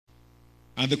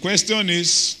And the question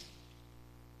is,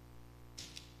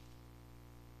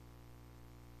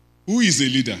 who is a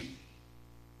leader?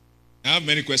 I have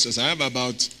many questions. I have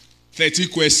about 30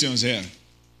 questions here,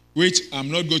 which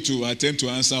I'm not going to attempt to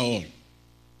answer all.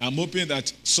 I'm hoping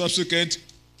that subsequent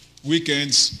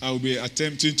weekends I will be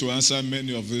attempting to answer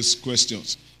many of these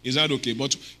questions. Is that okay?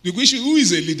 But the question, who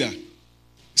is a leader?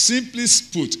 Simply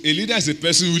put, a leader is a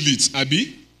person who leads.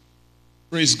 Abi?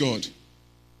 Praise God.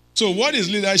 So what is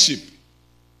leadership?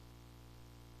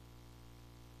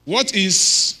 What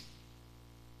is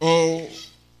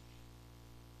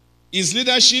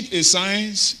leadership a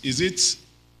science? Is it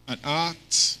an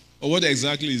art? Or what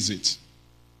exactly is it?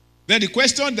 Then the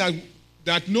question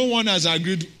that no one has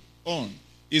agreed on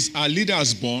is, are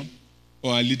leaders born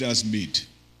or are leaders made?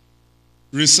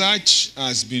 Research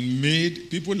has been made,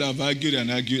 people have argued,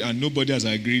 and nobody has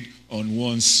agreed on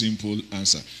one simple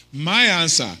answer. My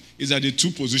answer is that the two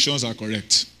positions are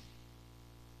correct.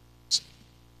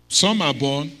 Some are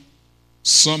born,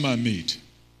 some are made.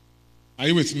 Are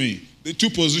you with me? The two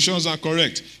positions are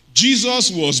correct. Jesus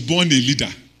was born a leader.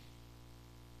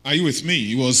 Are you with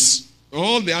me?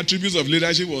 All the attributes of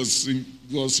leadership was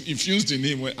infused in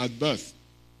him at birth.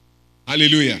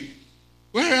 Hallelujah.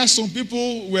 Whereas some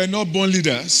people were not born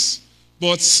leaders,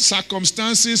 but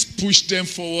circumstances pushed them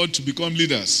forward to become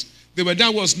leaders.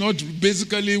 That was not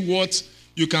basically what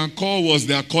you can call was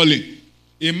their calling.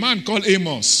 A man called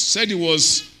Amos said he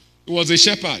was a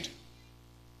shepherd.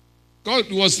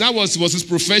 That was his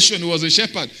profession. He was a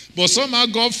shepherd. But somehow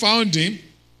God found him,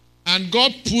 and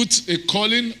God put a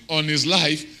calling on his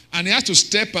life, and he had to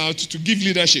step out to give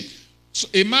leadership. So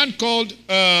a man called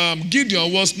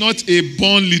Gideon was not a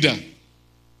born leader.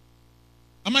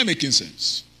 Am I making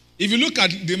sense? If you look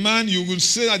at the man, you will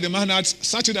say that the man had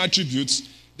certain attributes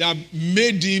that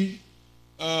made him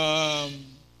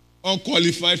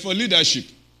unqualified for leadership.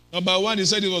 Number one, he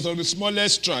said he was of the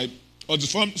smallest tribe, or the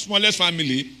smallest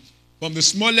family, from the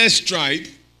smallest tribe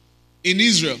in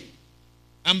Israel.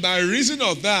 And by reason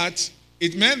of that,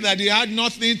 it meant that he had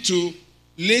nothing to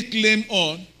lay claim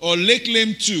on or lay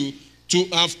claim to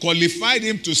have qualified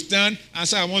him to stand and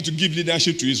say, I want to give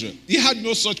leadership to Israel. He had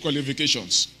no such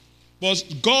qualifications. But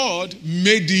God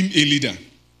made him a leader.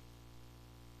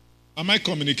 Am I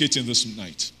communicating this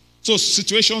night? So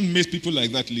situation made people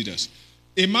like that leaders.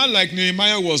 A man like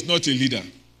Nehemiah was not a leader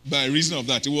by reason of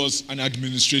that. He was an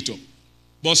administrator.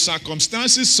 But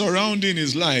circumstances surrounding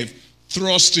his life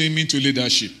thrust him into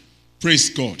leadership. Praise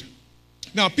God.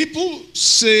 Now, people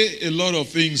say a lot of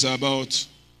things about,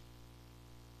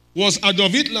 was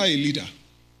Adolf Hitler a leader?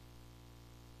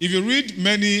 If you read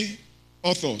many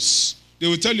authors, they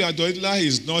will tell you Adolf Hitler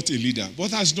is not a leader.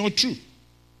 But that's not true.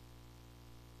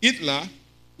 Hitler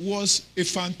was a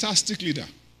fantastic leader.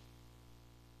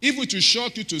 If it will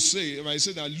shock you to say, if I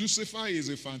say that Lucifer is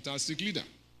a fantastic leader.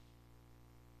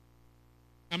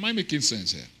 Am I making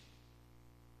sense here?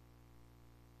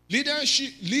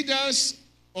 Leaders,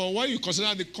 or what you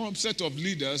consider the concept of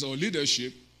leaders or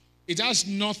leadership, it has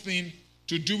nothing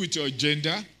to do with your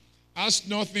gender, has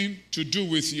nothing to do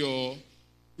with your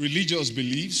religious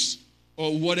beliefs,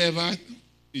 or whatever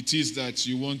it is that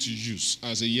you want to use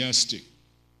as a yardstick.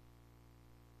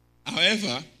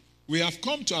 However, we have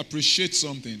come to appreciate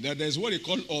something, that there's what they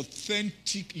call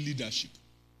authentic leadership.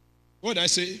 What did I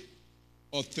say?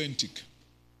 Authentic.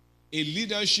 A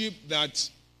leadership that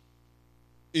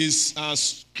is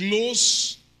as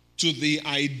close to the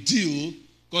ideal,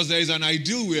 because there is an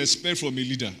ideal we expect from a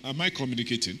leader. Am I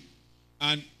communicating?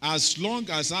 And as long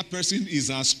as that person is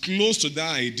as close to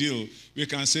that ideal, we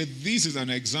can say this is an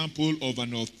example of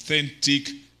an authentic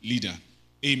leader.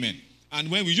 Amen. And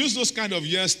when we use those kind of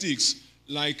yardsticks,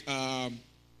 like, for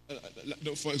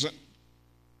example,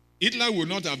 Hitler would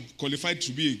not have qualified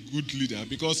to be a good leader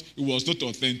because he was not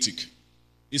authentic.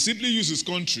 He simply used his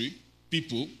country,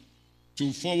 people,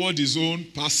 to forward his own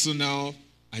personal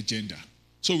agenda.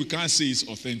 So we can't say he's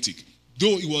authentic.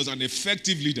 Though he was an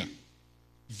effective leader.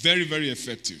 Very, very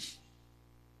effective.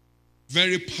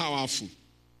 Very powerful.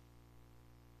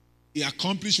 He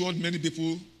accomplished what many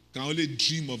people can only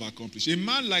dream of accomplishing. A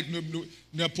man like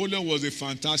Napoleon was a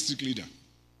fantastic leader.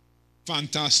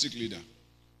 Fantastic leader.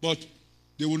 But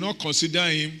they will not consider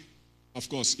him, of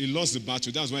course, he lost the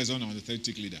battle. That's why he's not an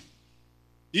authentic leader.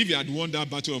 If he had won that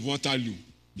battle of Waterloo,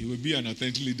 he will be an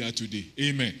authentic leader today.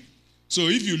 Amen. So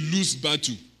if you lose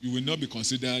battle, you will not be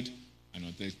considered an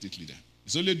authentic leader.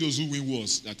 It's only those who win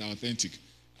wars that are authentic.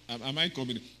 Am I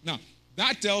coming? Now,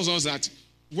 that tells us that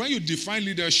when you define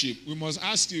leadership, we must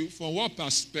ask you, from what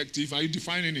perspective are you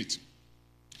defining it?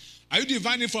 Are you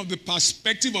defining it from the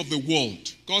perspective of the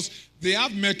world? Because they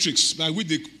have metrics by which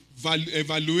they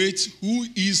evaluate who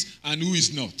is and who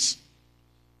is not.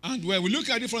 And when we look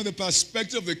at it from the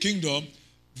perspective of the kingdom,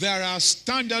 there are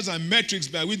standards and metrics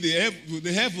by which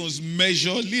the heavens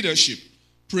measure leadership.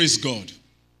 Praise God.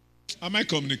 Am I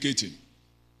communicating?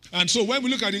 And so when we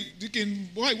look at it, Deacon,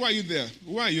 why are you there?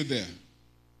 Why are you there?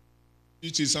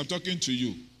 It is, I'm talking to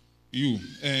you. You.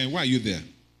 Why are you there?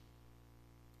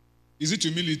 Is it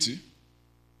humility?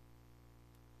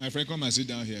 My friend, come and sit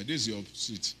down here. This is your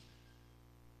seat.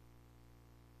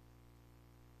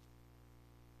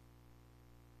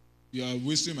 You are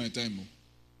wasting my time.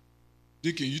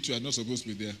 Deacon, you two are not supposed to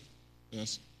be there.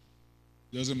 Yes.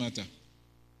 Doesn't matter.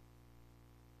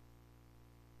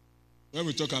 When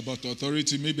we talk about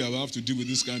authority, maybe I will have to deal with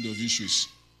this kind of issues.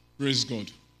 Praise God.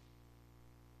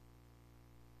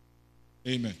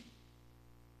 Amen.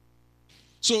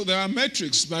 So there are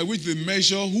metrics by which we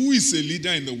measure who is a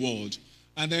leader in the world.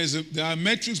 And there are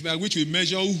metrics by which we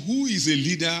measure who is a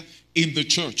leader in the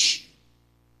church.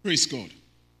 Praise God.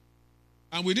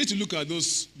 And we need to look at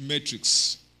those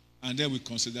metrics, and then we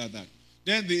consider that.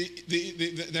 Then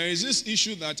there is this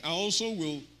issue that I also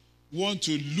will want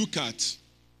to look at,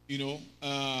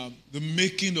 the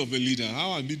making of a leader,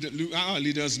 how our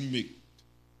leaders make.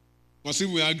 Because if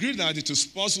we agree that it is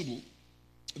possible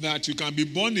that you can be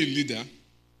born a leader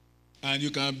and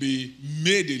you can be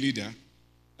made a leader,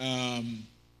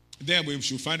 then we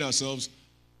should find ourselves,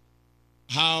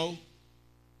 how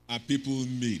are people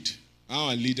made? How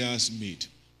are leaders made?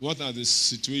 What are the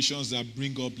situations that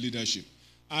bring up leadership?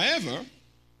 However,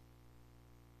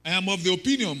 I am of the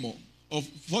opinion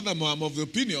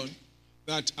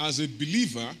that as a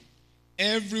believer,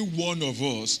 every one of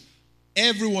us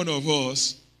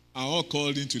are all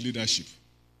called into leadership.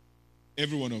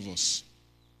 Every one of us.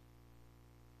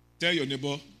 Tell your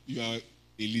neighbor, you are a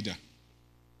leader.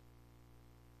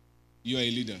 You are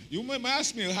a leader. You might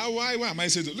ask me, why am I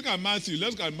saying that? Look at Matthew.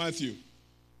 Let's look at Matthew.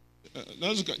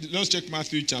 Let's check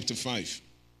Matthew chapter 5.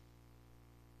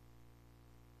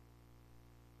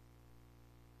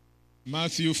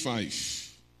 Matthew 5.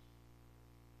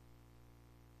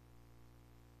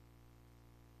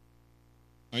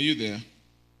 Are you there?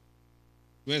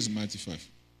 Where's Matthew 5?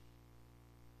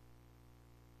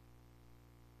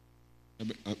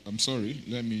 I'm sorry,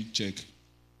 let me check.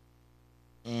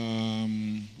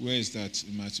 Where is that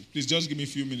in Matthew? Please just give me a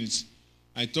few minutes.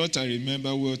 I thought I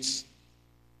remember where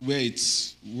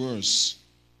it was.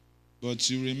 But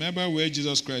you remember where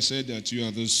Jesus Christ said that you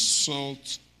are the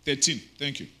salt. 13,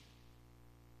 thank you.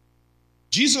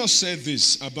 Jesus said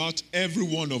this about every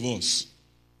one of us.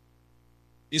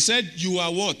 He said, you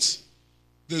are what?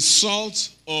 The salt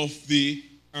of the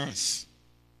earth.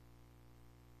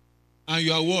 And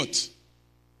you are what?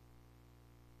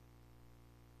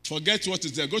 Forget what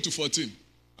is there. Go to 14.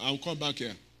 I'll come back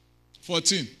here.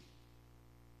 14.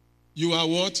 You are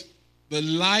what? The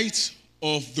light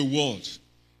of the world.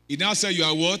 He now said you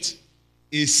are what?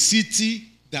 A city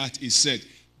that is set.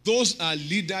 Those are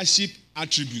leadership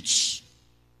attributes.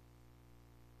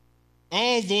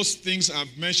 All those things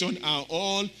I've mentioned are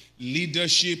all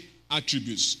leadership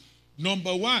attributes.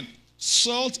 Number one,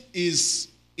 salt is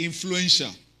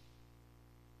influential.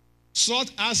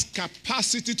 Salt has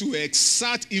capacity to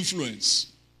exert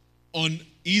influence on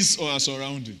his or her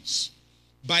surroundings.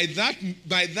 By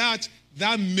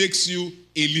that makes you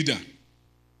a leader.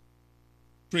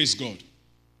 Praise God.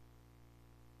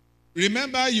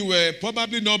 Remember, you were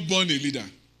probably not born a leader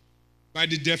by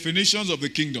the definitions of the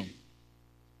kingdom.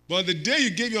 But the day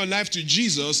you gave your life to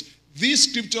Jesus, these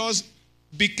scriptures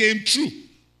became true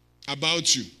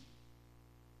about you.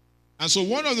 And so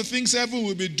one of the things heaven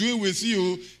will be doing with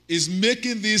you is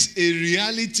making this a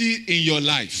reality in your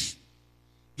life.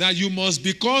 That you must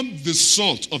become the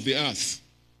salt of the earth.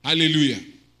 Hallelujah.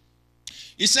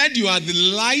 He said you are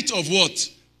the light of what?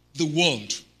 The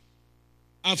world.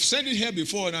 I've said it here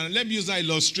before, and let me use that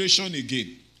illustration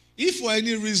again. If for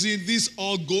any reason this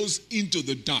all goes into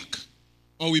the dark,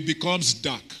 or it becomes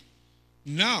dark,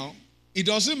 now it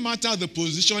doesn't matter the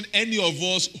position any of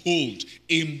us hold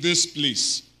in this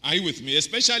place. Are you with me?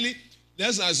 Especially,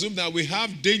 let's assume that we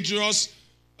have dangerous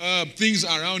things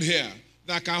around here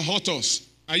that can hurt us.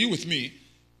 Are you with me?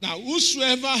 Now,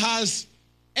 whosoever has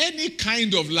any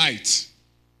kind of light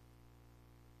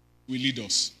will lead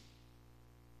us.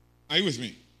 Are you with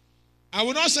me? I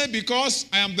will not say because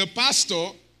I am the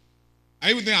pastor, are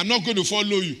you with me? I'm not going to follow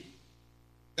you.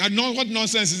 What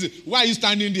nonsense is it? Why are you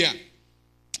standing there?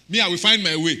 Me, I will find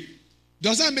my way.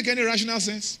 Does that make any rational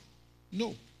sense?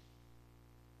 No.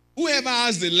 Whoever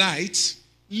has the light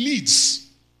leads.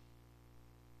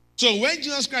 So when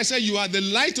Jesus Christ said you are the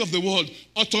light of the world,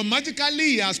 automatically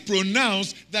he has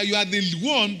pronounced that you are the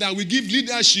one that will give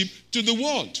leadership to the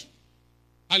world.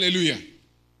 Hallelujah.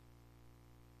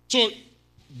 So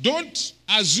don't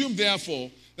assume,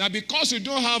 therefore, that because you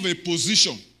don't have a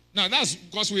position. Now that's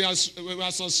because we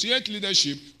associate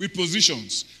leadership with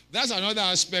positions. That's another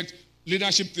aspect,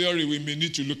 leadership theory, we may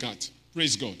need to look at.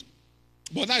 Praise God.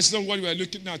 But that's not what we are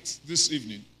looking at this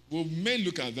evening. We may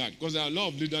look at that because there are a lot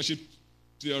of leadership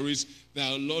theories. There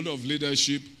are a lot of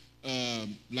leadership,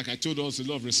 like I told us, a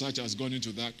lot of research has gone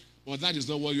into that. But that is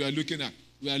not what we are looking at.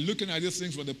 We are looking at these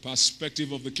things from the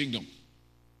perspective of the kingdom.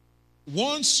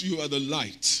 Once you are the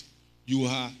light, you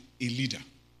are a leader.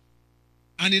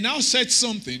 And he now said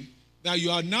something, that you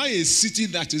are now a city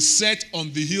that is set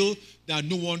on the hill that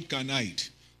no one can hide.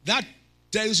 That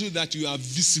tells you that you are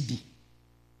visible.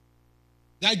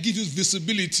 That gives you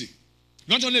visibility.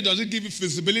 Not only does it give you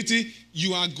visibility,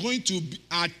 you are going to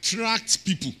attract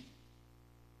people.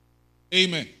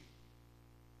 Amen.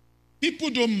 People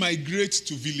don't migrate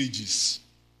to villages.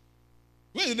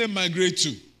 Where do they migrate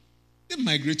to? They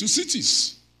migrate to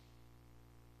cities.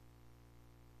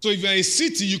 So if you're a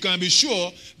city, you can be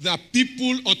sure that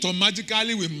people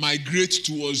automatically will migrate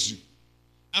towards you.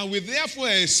 And we therefore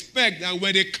expect that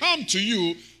when they come to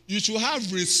you, you should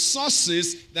have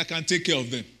resources that can take care of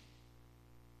them.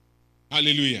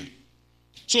 Hallelujah.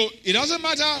 So it doesn't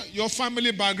matter your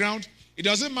family background. It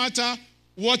doesn't matter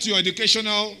what your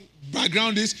educational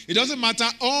background is. It doesn't matter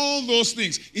all those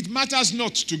things. It matters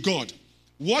not to God.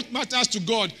 What matters to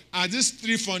God are these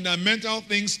three fundamental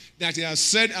things that he has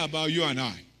said about you and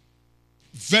I.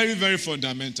 Very, very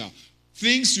fundamental.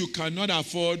 Things you cannot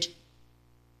afford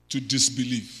to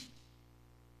disbelieve.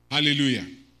 Hallelujah.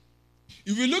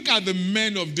 If we look at the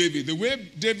men of David, the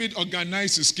way David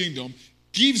organized his kingdom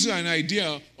gives you an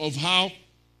idea of how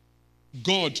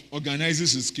God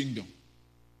organizes his kingdom.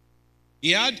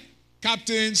 He had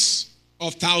captains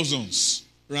of thousands,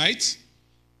 right?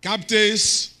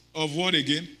 Captains of what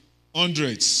again?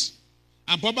 Hundreds.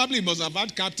 And probably he must have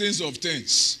had captains of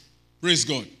tens. Praise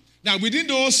God. Now, within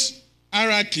those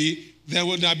hierarchy, there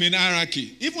would have been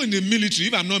hierarchy. Even in the military,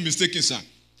 if I'm not mistaken, sir,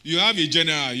 you have a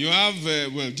general. You have,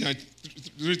 there are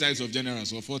three types of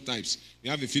generals, or four types.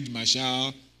 You have a field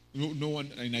marshal. No one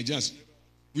in Nigeria,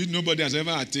 nobody has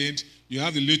ever attained. You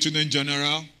have the lieutenant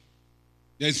general.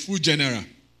 There's full general.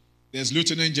 There's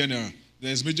lieutenant general.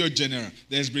 There's major general.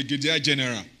 There's brigadier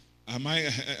general. Am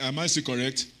I still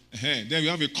correct? Then you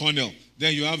have a colonel.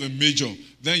 Then you have a major.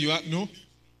 Then you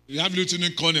have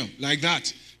lieutenant colonel, like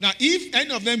that. Now, if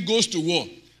any of them goes to war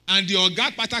and the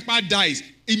Oga Patakpa dies,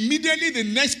 immediately the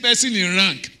next person in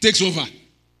rank takes over.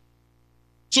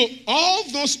 So all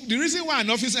those, the reason why an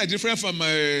officer is different from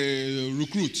a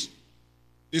recruit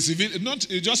is not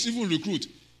just even recruit,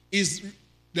 is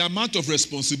the amount of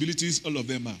responsibilities all of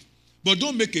them have. But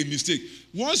don't make a mistake.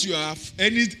 Once you have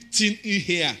anything in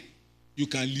here, you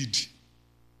can lead.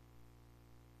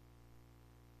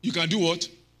 You can do what?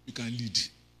 You can lead.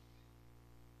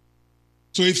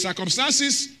 So if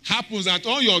circumstances happens that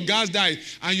all your guys die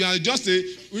and you are just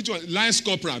Lance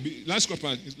Corporal,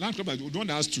 the one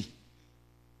that has two.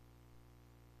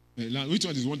 Which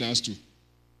one is the one that has two?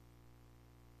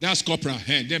 That's Corporal,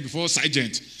 then before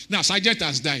Sergeant. Now Sergeant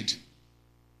has died.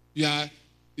 You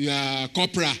are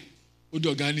Corporal.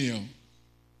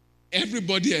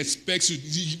 Everybody expects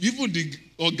you, even the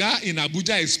Oga in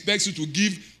Abuja expects you to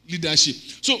give leadership.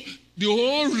 So the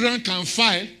whole rank and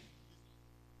file.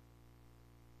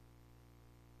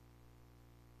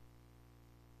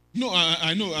 No,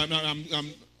 I know.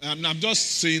 I'm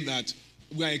just saying that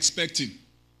we are expecting.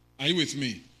 Are you with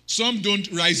me? Some don't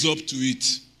rise up to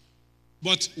it.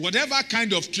 But whatever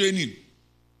kind of training,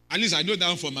 at least I know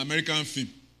that from American film,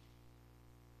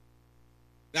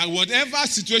 that whatever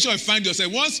situation you find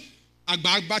yourself, once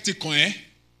Agbagbati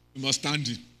you must stand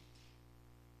in.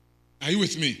 Are you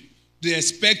with me? They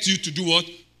expect you to do what?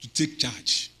 To take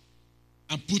charge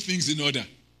and put things in order.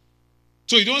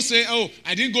 So you don't say, oh,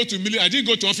 I didn't go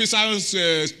to officers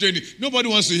training. Nobody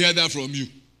wants to hear that from you.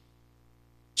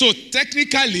 So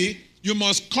technically, you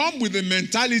must come with the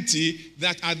mentality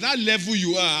that at that level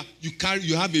you are,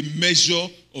 you have a measure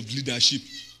of leadership.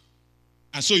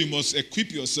 And so you must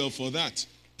equip yourself for that.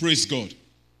 Praise God.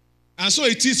 And so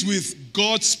it is with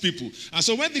God's people. And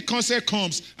so when the concept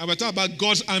comes and we're talking about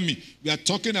God's army, we are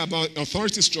talking about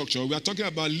authority structure. We are talking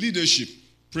about leadership.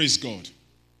 Praise God.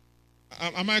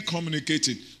 Am I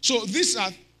communicating? So these are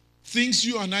things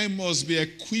you and I must be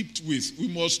equipped with. We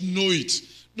must know it.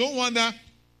 No wonder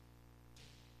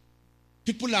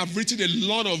people have written a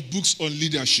lot of books on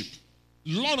leadership.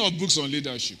 A lot of books on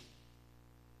leadership.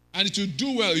 And it will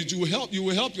do well. You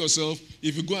will help yourself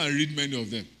if you go and read many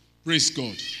of them. Praise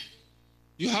God.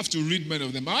 You have to read many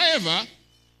of them. However,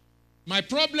 my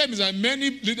problem is that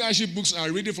many leadership books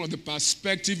are written from the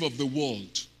perspective of the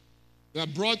world. They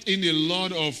have brought in a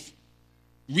lot of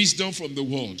wisdom from the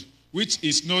world, which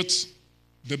is not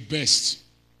the best.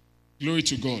 Glory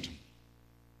to God.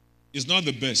 It's not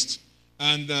the best.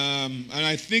 And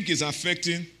I think it's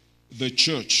affecting the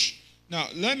church. Now,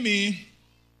 let me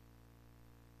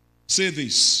say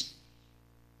this.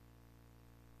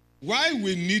 Why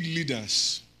we need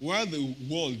leaders, why the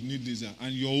world needs leaders,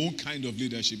 and your own kind of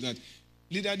leadership, that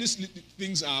these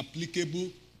things are applicable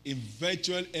in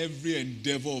virtual every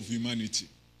endeavor of humanity.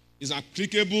 It's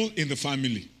applicable in the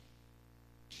family.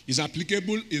 It's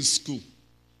applicable in school.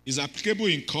 It's applicable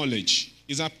in college.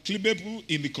 It's applicable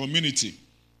in the community.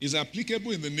 It's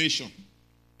applicable in the nation,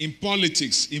 in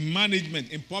politics, in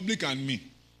management, in public and me.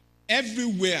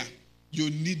 Everywhere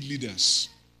you need leaders.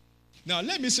 Now,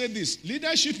 let me say this.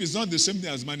 Leadership is not the same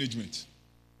thing as management.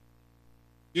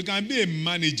 You can be a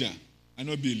manager and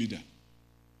not be a leader.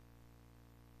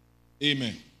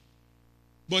 Amen.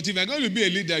 But if you're going to be a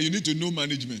leader, you need to know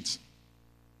management.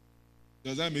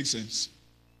 Does that make sense?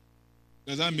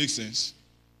 Does that make sense?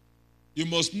 You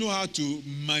must know how to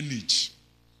manage.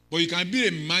 But you can be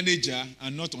a manager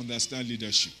and not understand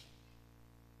leadership.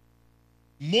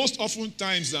 Most often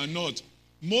times than not,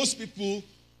 most people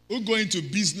who go into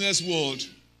business world,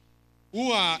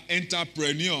 who are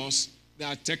entrepreneurs, they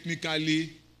are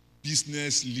technically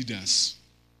business leaders.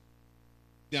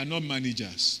 They are not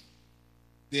managers.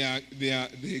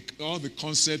 All the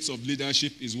concepts of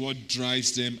leadership is what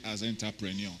drives them as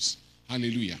entrepreneurs.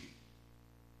 Hallelujah.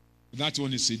 That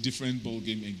one is a different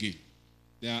ballgame again.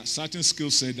 There are certain skill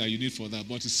sets that you need for that,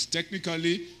 but it's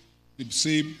technically the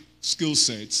same skill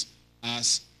sets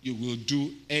as you will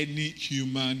do any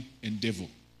human endeavor.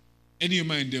 Any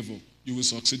human endeavor, you will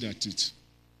succeed at it.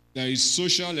 There is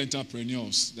social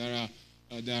entrepreneurs. There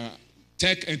are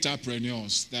tech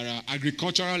entrepreneurs. There are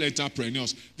agricultural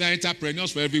entrepreneurs. There are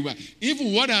entrepreneurs for everywhere.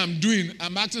 Even what I'm doing,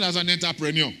 I'm acting as an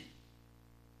entrepreneur.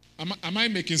 Am I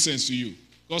making sense to you?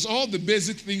 Because all the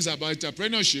basic things about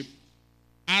entrepreneurship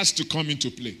has to come into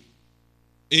play.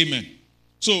 Amen.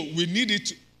 So we need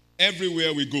it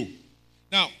everywhere we go.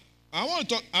 Now,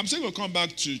 I'm saying we'll come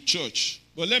back to church,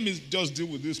 but let me just deal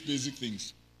with these basic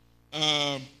things.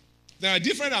 There are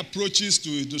different approaches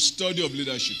to the study of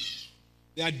leadership.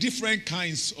 There are different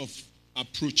kinds of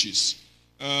approaches.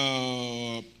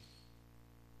 You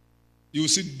will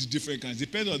see the different kinds.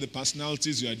 Depending on the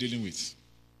personalities you are dealing with.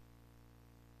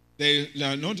 I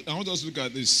want us to look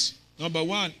at this. Number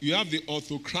one, you have the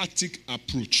autocratic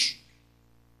approach.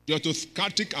 The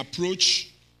autocratic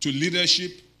approach to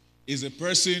leadership is a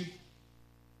person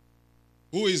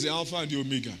who is the Alpha and the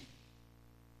Omega.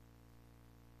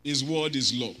 His word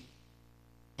is law.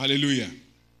 Hallelujah.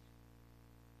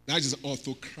 That is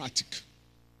autocratic.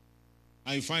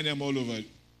 And you find them all over.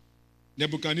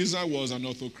 Nebuchadnezzar was an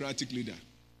autocratic leader.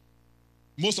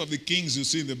 Most of the kings you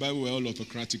see in the Bible were all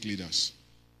autocratic leaders.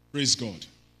 Praise God.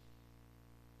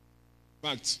 In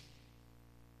fact,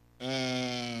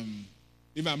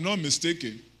 if I'm not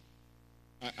mistaken,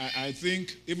 I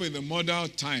think even in the modern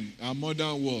time, our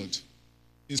modern world,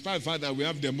 in spite of the fact that we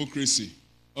have democracy,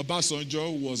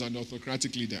 Obasanjo was an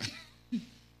autocratic leader.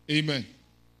 Amen.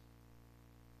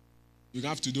 You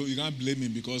can't blame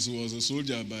him because he was a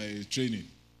soldier by training.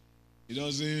 He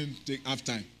doesn't take half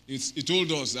time. He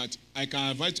told us that I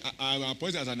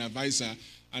appoint as an advisor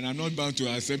and I'm not bound to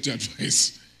accept your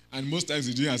advice. And most times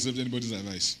he didn't accept anybody's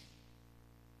advice.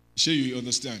 Sure, you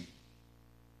understand.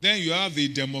 Then you have the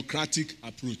democratic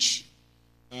approach.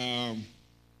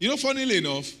 Funnily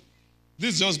enough,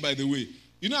 this is just by the way,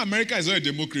 America is not a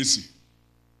democracy.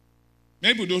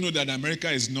 Many people don't know that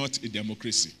America is not a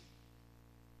democracy.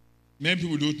 Many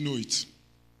people don't know it.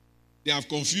 They have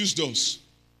confused us.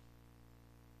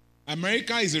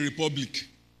 America is a republic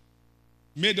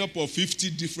made up of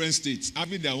 50 different states,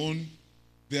 having their own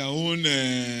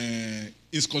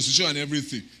its constitution and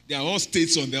everything. They are all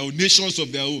states on their own, nations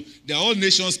of their own. They are all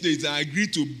nation states that agree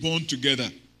to bond together.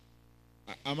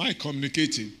 Am I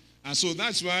communicating? And so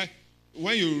that's why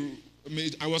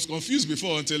I was confused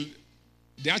before until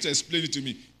they had to explain it to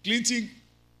me. Clinton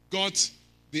got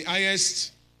the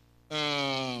highest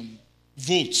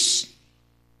votes,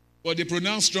 but they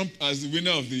pronounced Trump as the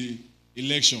winner of the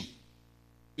election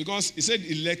because he said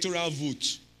electoral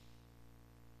vote.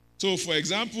 So, for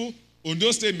example,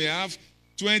 Ondo State may have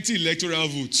 20 electoral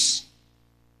votes,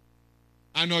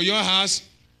 and Oyo has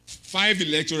 5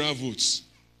 electoral votes.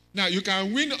 Now, you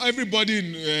can win everybody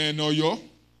in Oyo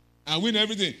and win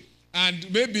everything,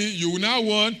 and maybe you will now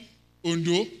want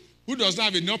Ondo, who does not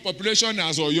have enough population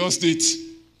as Oyo State.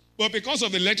 But because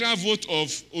of the electoral vote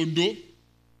of Ondo,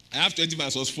 I have 20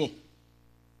 versus 4.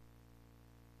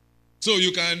 So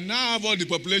you can now have all the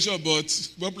population but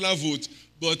popular vote,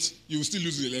 but you will still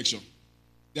lose the election.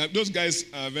 Those guys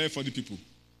are very funny people.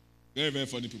 Very, very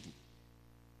funny people.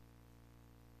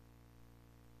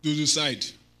 To decide.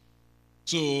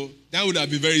 So that would have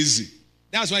been very easy.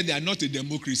 That's why they are not a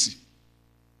democracy.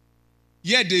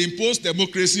 Yet they impose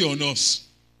democracy on us.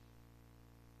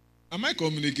 Am I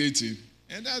communicating?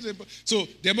 And so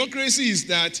democracy is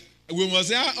that we must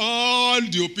hear all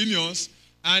the opinions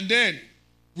and then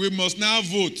we must now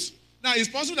vote. Now it's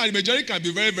possible that the majority can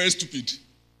be very, very stupid.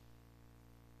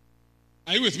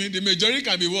 Are you with me? The majority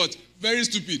can be what? Very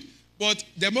stupid. But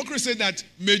democracy says that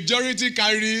majority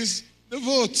carries the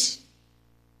vote.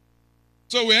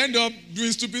 So we end up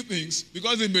doing stupid things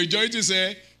because the majority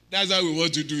say that's how we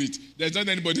want to do it. There's not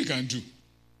anybody can do.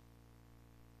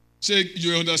 So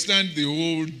you understand the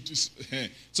whole.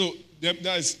 So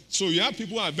you have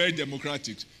people who are very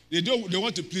democratic. They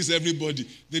want to please everybody.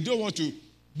 They don't want to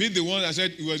be the one that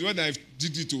said it was what I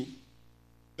did it to.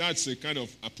 That's a kind of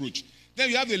approach. Then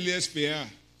you have the laissez-faire.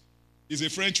 It's a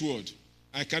French word.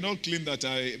 I cannot claim that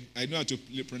I know how to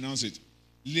pronounce it.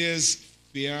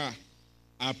 Laissez-faire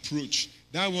approach.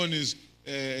 That one is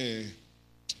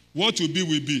what will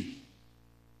be.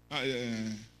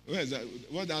 Where is that?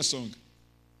 What's that song?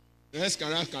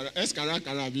 Eskara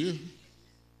Karabi.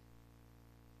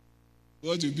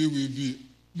 What will be.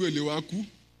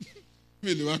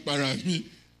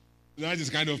 That is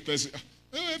kind of person.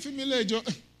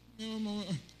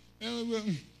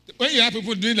 When you have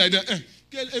people doing like that,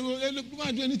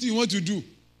 do anything you want to do.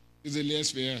 It's a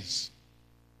laissez-faire.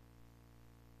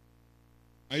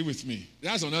 Are you with me?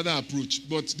 That's another approach,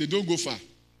 but they don't go far.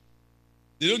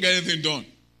 They don't get anything done.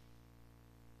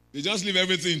 They just leave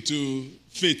everything to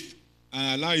faith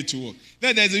and allow it to work.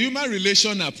 Then there's a human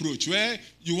relation approach where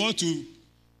you want to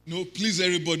please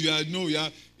everybody.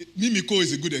 Mimiko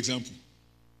is a good example.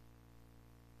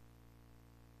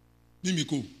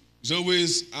 Mimiko is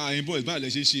always important about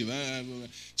relationship.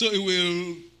 So it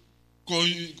will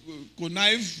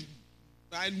connive,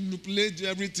 manipulate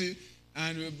everything.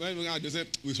 And they say,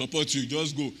 we support you,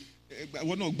 just go.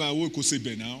 We're not going to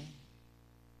say now.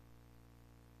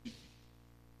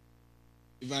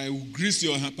 If I grease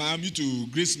your palm, you to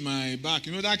grease my back.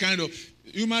 That kind of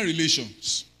human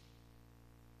relations.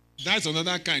 That's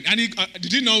another kind. And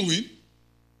did he not win?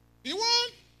 He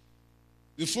won.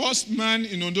 The first man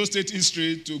in Ondo State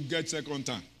history to get second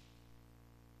term.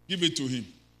 Give it to him.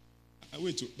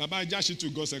 Wait, Baba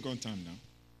Jashitu got second term now.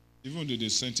 Even though they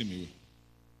sent him away.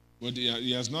 But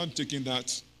he has not taken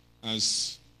that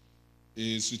as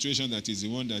a situation that is the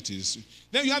one that is.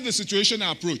 Then you have the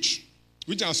situational approach,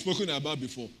 which I've spoken about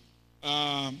before.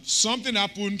 Something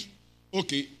happened.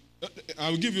 Okay,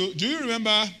 I'll give you. Do you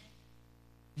remember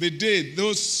the day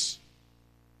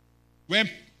when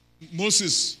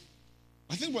Moses?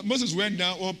 I think Moses went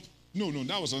down up. No,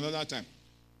 that was another time.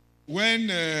 When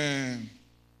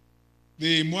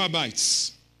the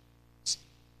Moabites.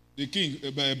 The king,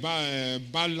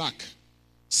 Balak,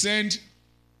 sent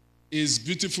his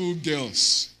beautiful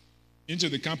girls into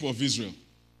the camp of Israel.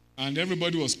 And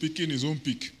everybody was picking his own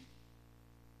pick.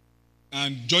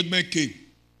 And judgment came.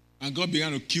 And God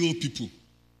began to kill people.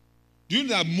 Do you know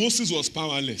that Moses was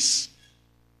powerless?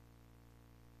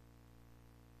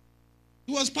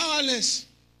 He was powerless.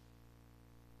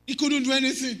 He couldn't do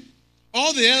anything.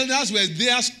 All the elders were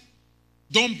there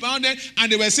dumbfounded.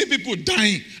 And they were seeing people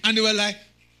dying. And they were like,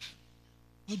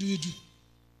 what do we do?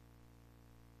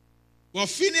 Well,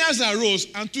 Phinehas arose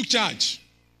and took charge.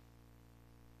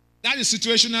 That is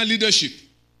situational leadership.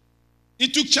 He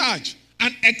took charge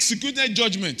and executed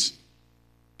judgment.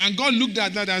 And God looked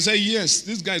at that and said, yes,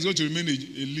 this guy is going to remain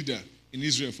a leader in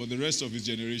Israel for the rest of his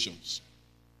generations.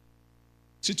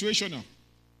 Situational.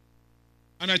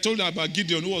 And I told her about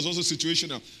Gideon, who was also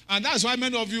situational. And that's why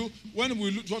many of you, when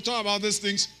we talk about these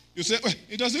things, you say, well,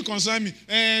 it doesn't concern me.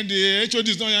 And the HOD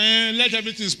is not here. Let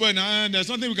everything spoil now. There's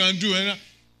nothing we can do.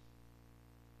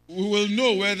 We will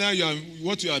know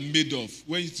what you are made of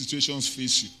when situations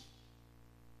face you.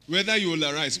 Whether you will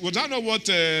arise. Was that not what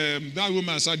that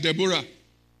woman said, Deborah?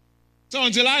 So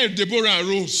until Deborah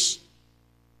arose.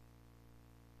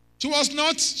 She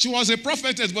was a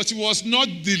prophetess, but she was not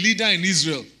the leader in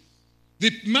Israel.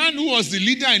 The man who was the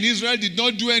leader in Israel did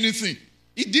not do anything.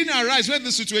 He didn't arise when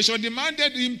the situation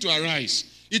demanded him to arise.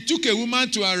 It took a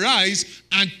woman to arise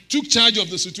and took charge of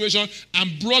the situation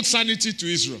and brought sanity to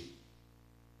Israel.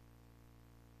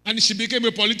 And she became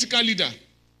a political leader.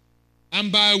 And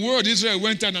by a word, Israel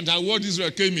went out, and her word,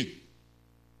 Israel came in.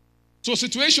 So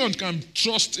situations can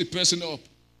trust a person up.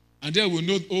 And then we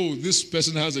know, oh, this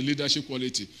person has a leadership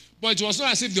quality. But it was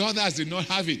not as if the others did not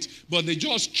have it. But they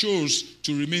just chose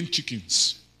to remain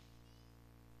chickens.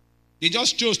 They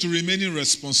just chose to remain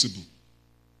irresponsible.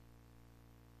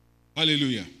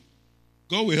 Hallelujah.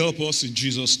 God will help us in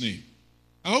Jesus' name.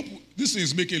 I hope this thing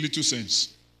is making a little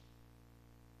sense.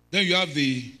 Then you have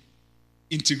the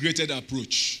integrated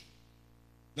approach.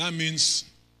 That means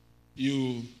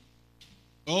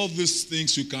all these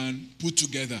things you can put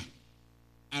together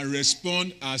and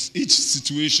respond as each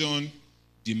situation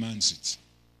demands it.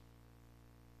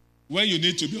 When you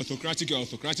need to be autocratic, you're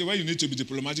autocratic. When you need to be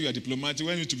diplomatic, you're diplomatic.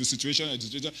 When you need to be situational, you're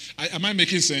situational. Am I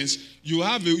making sense? You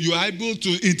are able to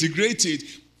integrate it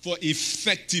for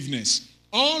effectiveness.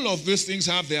 All of these things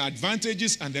have their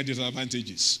advantages and their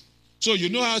disadvantages. So you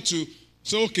know how to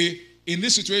say, okay, in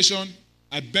this situation,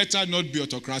 I better not be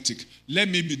autocratic. Let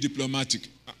me be diplomatic.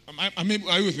 Are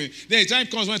you with me? Then a time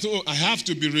comes when I say, oh, I have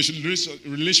to be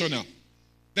relational.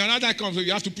 Then another time comes when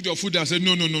you have to put your foot down and say,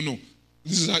 no.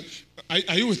 This is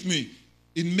are you with me?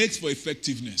 It makes for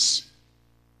effectiveness.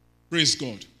 Praise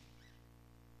God.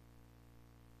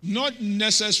 Not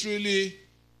necessarily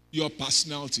your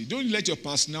personality. Don't let your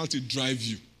personality drive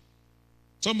you.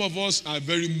 Some of us are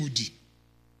very moody.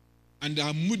 And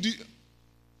our mood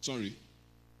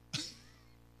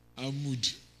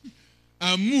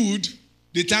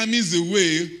determines the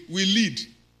way we lead.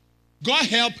 God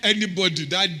help anybody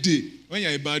that day when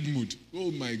you're in a bad mood.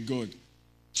 Oh my God.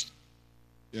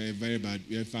 You're very bad.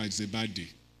 In fact, it's a bad day.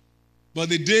 But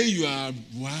the day you are,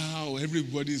 wow,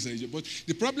 everybody's enjoying. But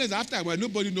the problem is after a while,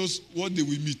 nobody knows what they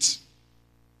will meet.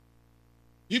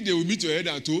 If they will meet your head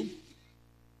at home,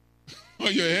 or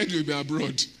your head will be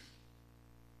abroad,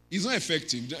 it's not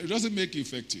effective. It doesn't make it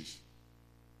effective.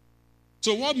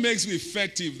 So what makes it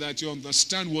effective? That you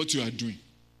understand what you are doing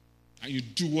and you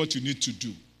do what you need to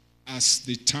do as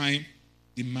the time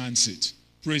demands it.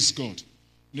 Praise God.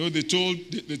 You know, they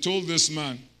told this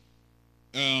man,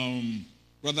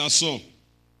 Brother Saul,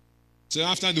 so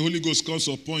after the Holy Ghost comes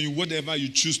upon you, whatever you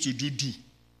choose to do, do.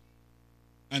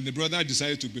 And the brother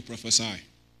decided to be prophesying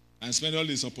and spend all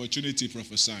his opportunity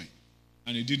prophesying.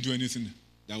 And he didn't do anything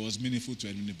that was meaningful to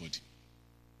anybody.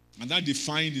 And that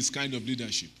defined his kind of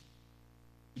leadership.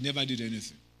 He never did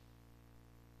anything.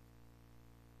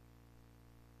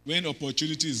 When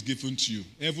opportunity is given to you,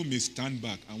 heaven may stand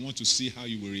back and want to see how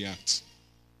you will react.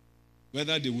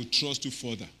 Whether they will trust you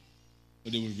further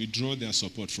or they will withdraw their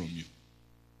support from you.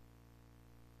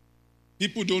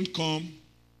 People don't come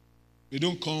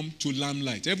to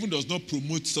limelight. Heaven does not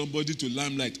promote somebody to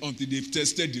limelight until they've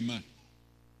tested the man.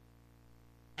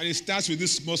 And it starts with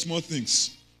these small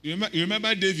things. You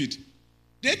remember David?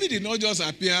 David did not just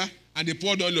appear and they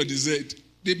poured oil on his head.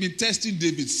 They've been testing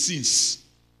David since.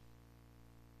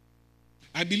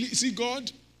 I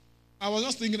was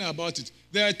just thinking about it.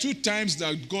 There are 2 times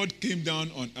that God came down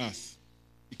on earth.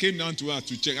 He came down to earth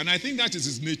to check. And I think that is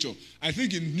his nature. I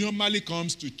think he normally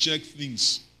comes to check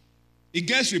things. He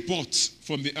gets reports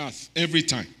from the earth every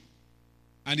time.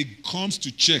 And he comes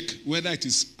to check whether it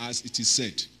is as it is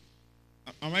said.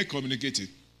 Am I communicating?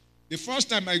 The first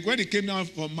time, when he came down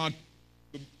for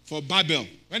Babel,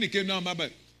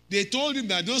 they told him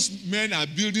that those men are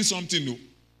building something new.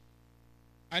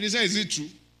 And he said, is it true?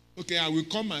 Okay, I will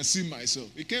come and see myself.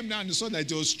 He came down and saw that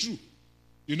it was true.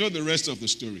 You know the rest of the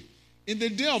story. In the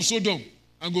day of Sodom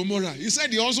and Gomorrah, he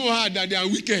said he also heard that they are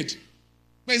wicked.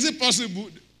 But is it possible?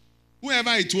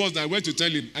 Whoever it was that went to tell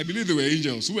him, I believe they were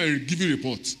angels who were giving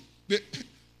reports.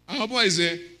 Our boy is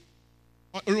in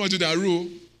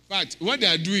fact, what they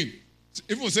are doing,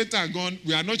 even Satan gone,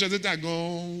 we are not sure Satan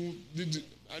gone.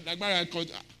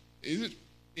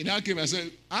 In that case, I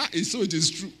said, so it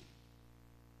is true.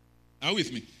 Are you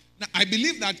with me? Now, I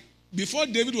believe that before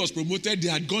David was promoted, they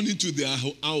had gone into their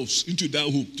house, into their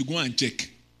home, to go and check.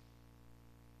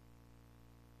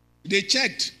 They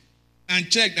checked and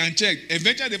checked and checked.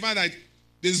 Eventually, they found that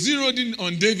they zeroed in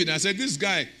on David and said, this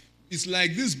guy is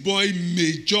like this boy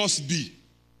may just be.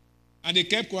 And they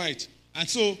kept quiet.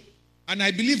 And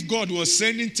I believe God was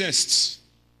sending tests.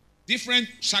 Different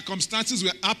circumstances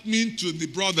were happening to the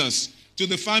brothers, to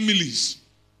the families.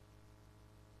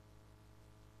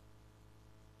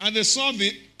 And they saw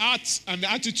the heart and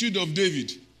the attitude of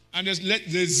David. And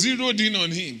they zeroed in on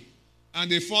him.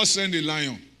 And they first sent a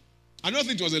lion. I don't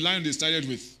think it was a lion they started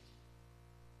with.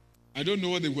 I don't know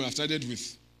what they would have started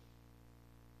with.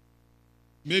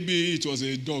 Maybe it was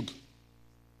a dog.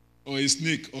 Or a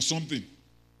snake or something.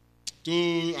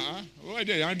 Why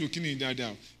they had to kill it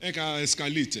down? They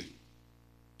escalate.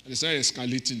 They started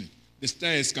escalating it. They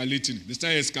started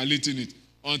escalating it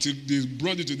until they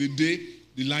brought it to the day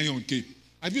the lion came.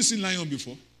 Have you seen lion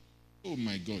before? Oh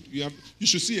my God. You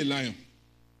should see a lion.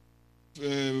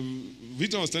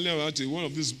 Victor was telling about it. One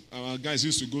of these our guys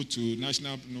used to go to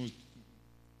national,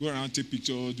 go around, take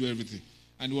pictures, do everything.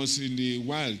 And was in the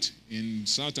wild in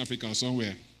South Africa or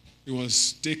somewhere. He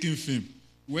was taking film.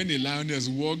 When a lioness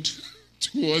walked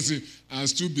towards him and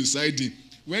stood beside him,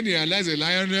 when he realized the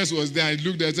lioness was there, he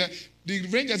looked at her. The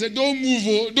ranger said, "Don't move,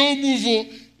 oh, don't move, oh."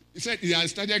 He said, he had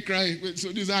started crying. So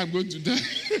this is how I'm going to die.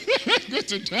 I'm going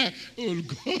to die. Oh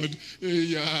God.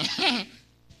 Yeah.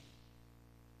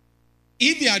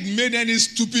 If he had made any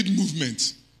stupid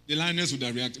movement, the lioness would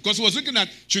have reacted. Because he was looking at,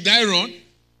 should I run?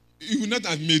 He would not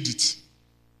have made it.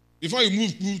 Before you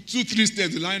move 2-3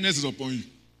 steps, the lioness is upon you.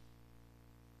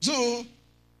 So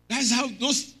that's how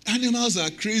those animals are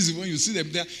crazy when you see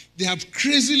them. They are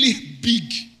crazily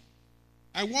big.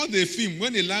 I watched a film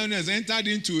when a lioness entered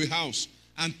into a house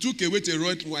and took away a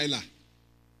Rottweiler.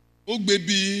 Oh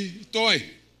baby toy.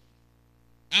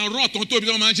 And rot on top of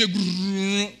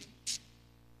the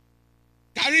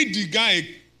carried the guy,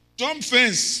 jump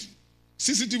fence.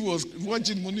 CCTV was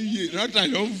watching money here. Not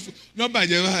by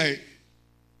the way.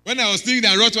 When I was thinking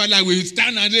that Rottweiler will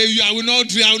stand and say, I will not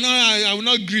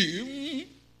agree.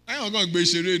 I am going to be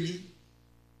sharing.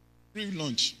 Free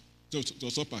lunch.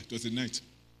 To supper. It was the night.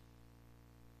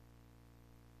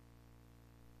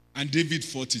 And David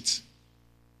fought it.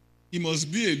 He must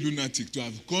be a lunatic to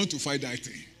have gone to fight that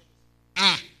thing.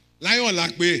 Lion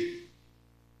like me.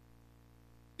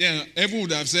 Then everyone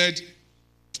would have said,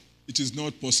 it is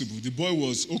not possible. The boy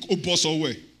was boss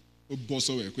away.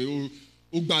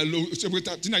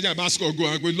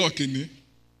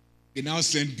 He now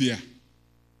sent beer.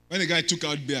 When the guy took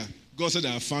out beer, God said,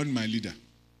 I have found my leader.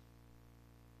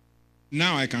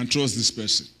 Now I can trust this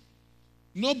person.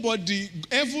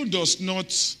 Heaven does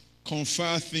not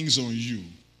confer things on you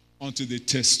until they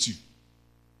test you.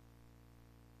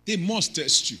 They must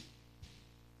test you.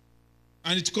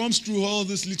 And it comes through all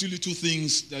these little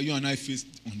things that you and I face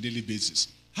on a daily basis.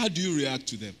 How do you react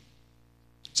to them?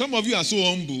 Some of you are so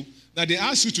humble that they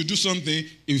ask you to do something,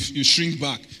 if you shrink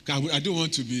back. I don't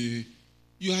want to be.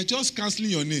 You are just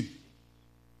canceling your name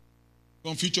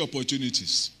from future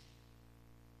opportunities.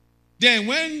 Then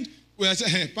when we are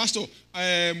saying, hey, Pastor,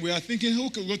 we are thinking,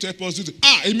 who can go to help us do this?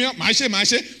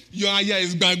 Your aya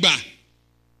is bagba.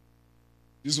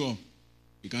 This one,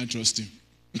 you can't trust him.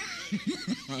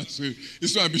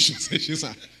 It's so ambitious.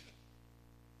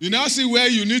 You now see where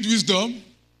you need wisdom.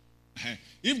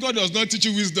 If God does not teach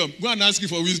you wisdom, go and ask him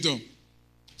for wisdom.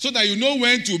 So that you know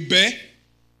when to bear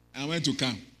and when to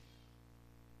calm.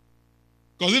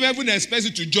 Because if everyone expects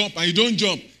you to jump and you don't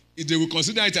jump, they will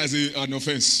consider it as an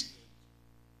offense.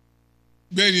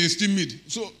 Very timid.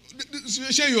 So,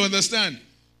 sure you understand.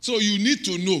 So you need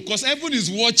to know. Because everyone is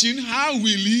watching, how will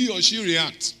he or she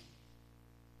react?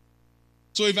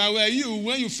 So if I were you,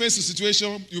 when you face a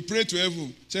situation, you pray to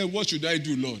heaven. Say, what should I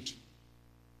do, Lord?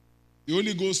 The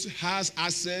Holy Ghost has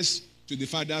access to the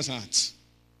Father's heart.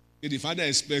 If the Father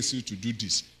expects you to do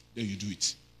this, then you do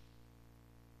it.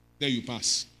 Then you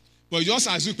pass. But just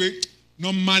as you pray,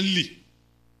 normally,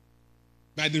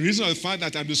 by the reason of the fact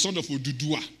that I'm the son of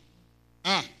Odudua,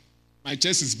 my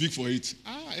chest is big for it.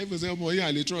 Everyone say, oh, yeah,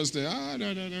 I trust there.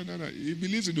 No. He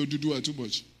believes in Odudua too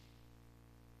much.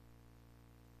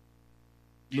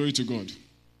 Glory to God.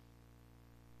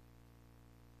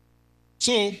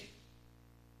 So,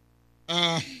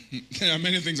 there are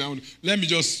many things I want. Let me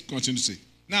just continue to say.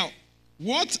 Now,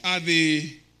 what are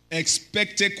the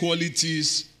expected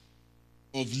qualities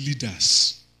of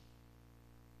leaders?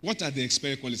 What are the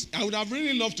expected qualities? I would have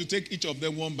really loved to take each of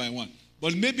them one by one,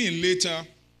 but maybe in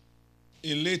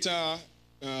later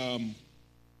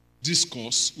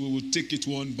discourse, we will take it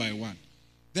one by one.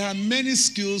 There are many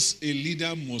skills a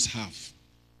leader must have,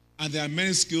 and there are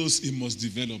many skills he must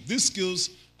develop. These skills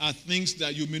are things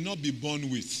that you may not be born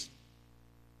with.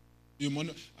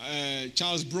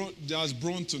 Charles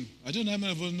Bronson. I don't know how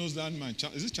many of us knows that man.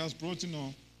 Is it Charles Bronson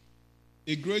or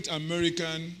a great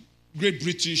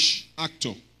British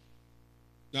actor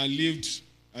that lived,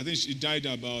 I think he died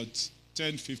about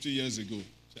 10, 50 years ago.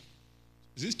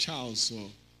 Is it Charles or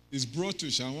is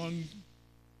British? I want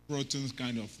Bronson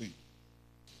kind of thing.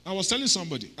 I was telling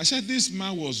somebody, I said this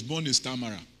man was born a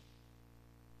stammerer.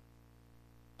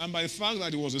 And by the fact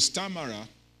that he was a stammerer,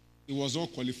 he was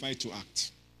not qualified to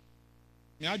act.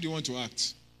 How do you want to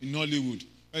act in Hollywood?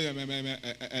 You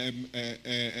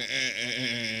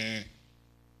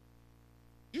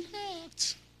can't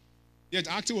act. Yet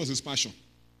acting was his passion.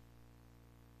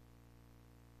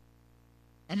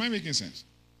 Am I making sense?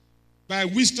 By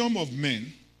wisdom of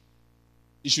men,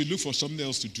 he should look for something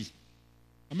else to do.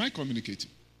 Am I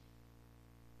communicating?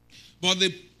 But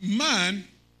the man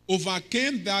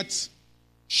overcame that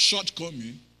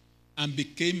shortcoming and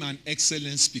became an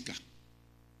excellent speaker.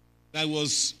 That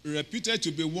was reputed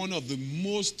to be one of the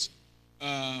most,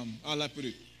 how will I put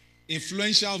it,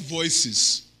 influential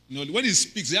voices. You know, when he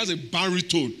speaks, he has a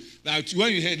baritone that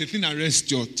when you hear the thing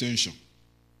arrests your attention.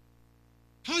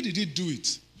 How did he do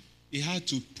it? He had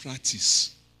to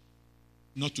practice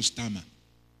not to stammer.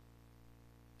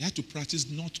 He had to practice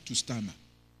not to stammer.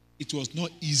 It was not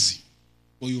easy,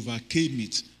 but he overcame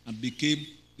it and became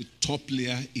the top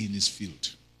player in his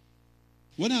field.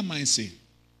 What am I saying?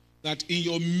 That in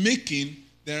your making,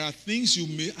 there are things you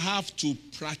may have to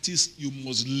practice. You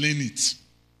must learn it.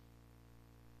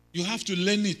 You have to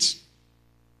learn it.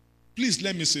 Please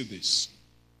let me say this.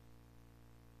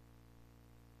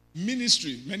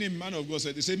 Ministry, many men of God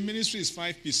said, they say ministry is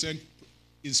 5%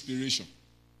 inspiration,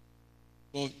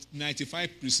 but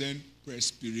 95%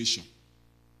 perspiration.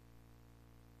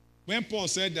 When Paul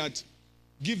said that,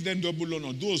 give them double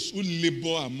honor, those who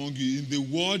labor among you in the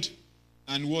word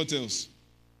and what else?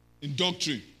 In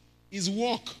doctrine. Is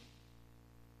work.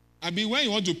 I mean, when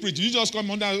you want to preach, you just come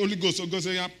under the Holy Ghost, so God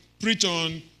say, yeah, preach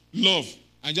on love,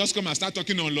 and just come and start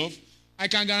talking on love. I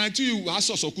can guarantee you, ask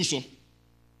us okuso.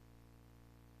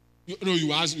 You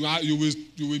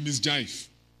will misjive.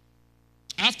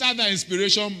 After that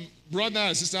inspiration, brother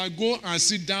and sister, go and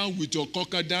sit down with your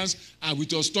concordance and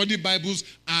with your study Bibles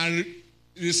and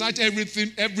research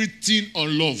everything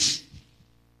on love.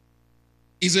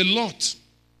 It's a lot.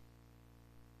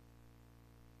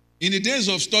 In the days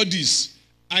of studies,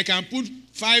 I can put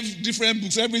 5 different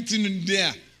books, everything in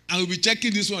there, and we'll be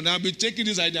checking this one, I'll be checking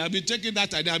this idea, I'll be checking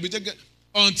that idea, I'll be checking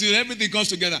until everything comes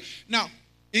together. Now,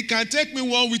 it can take me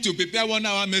 1 week to prepare 1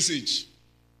 hour message.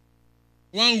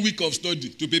 1 week of study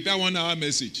to prepare 1 hour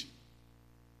message.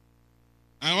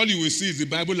 And all you will see is the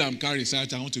Bible I'm carrying, so I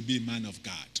want to be a man of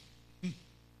God.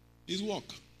 It's work.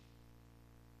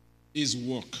 It's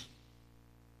work.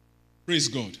 Praise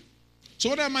God. So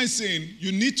what am I saying?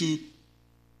 You need to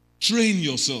train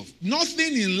yourself.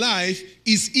 Nothing in life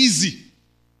is easy.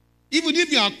 Even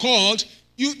if you are called,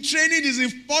 training is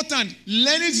important.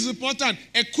 Learning is important.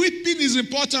 Equipping is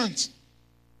important.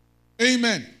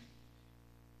 Amen.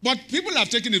 But people have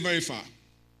taken it very far.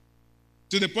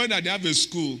 To the point that they have a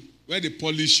school where they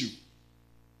polish you.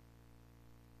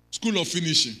 School of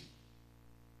finishing.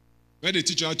 Where they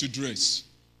teach you how to dress.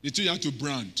 They teach you how to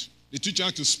brand. They teach you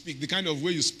how to speak. The kind of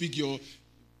way you speak the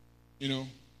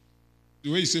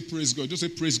way you say praise God. Don't say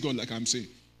praise God like I'm saying.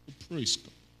 Praise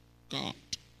God.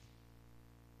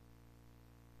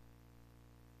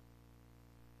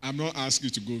 I'm not asking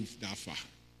you to go that far.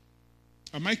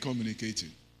 Am I communicating?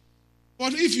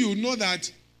 But if you know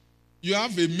that you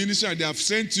have a ministry and they have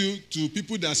sent you to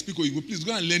people that speak Oyibo, please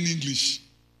go and learn English.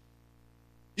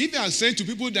 If they are sent to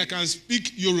people that can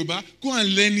speak Yoruba, go and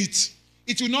learn it.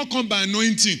 It will not come by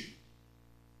anointing.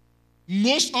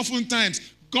 Most often times,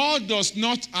 God does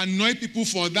not anoint people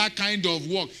for that kind of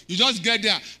work. You just get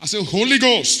there and say, Holy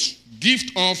Ghost,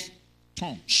 gift of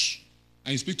tongues.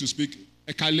 And you speak.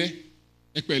 Ekale,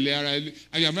 ekpele,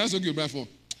 and you have never spoken before.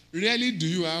 Really, do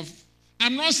you have?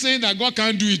 I'm not saying that God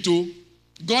can't do it, oh.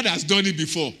 God has done it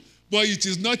before. But it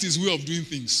is not his way of doing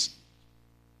things.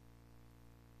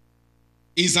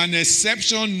 It's an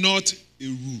exception, not a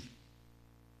rule.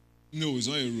 No, it's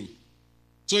not a rule.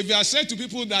 So if you are said to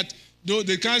people that though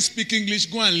they can't speak English,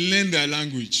 go and learn their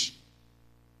language.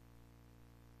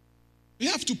 You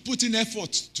have to put in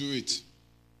effort to it.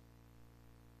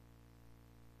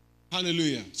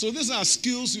 Hallelujah. So these are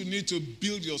skills you need to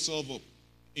build yourself up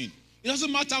in. It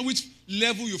doesn't matter which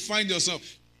level you find yourself.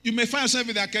 You may find yourself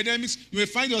in the academics. You may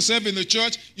find yourself in the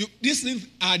church. These things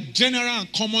are general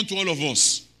and common to all of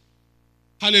us.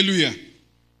 Hallelujah.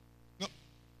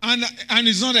 And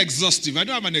it's not exhaustive. I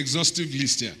don't have an exhaustive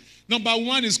list here. Number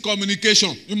 1 is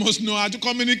communication. You must know how to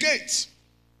communicate.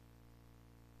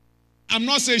 I'm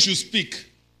not saying you should speak.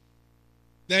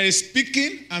 There is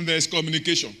speaking and there is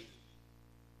communication.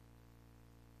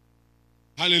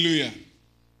 Hallelujah.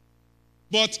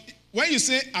 But when you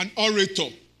say an orator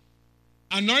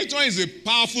is a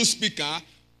powerful speaker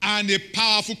and a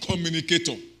powerful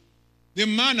communicator. The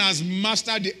man has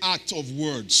mastered the art of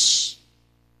words.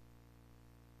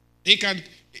 He can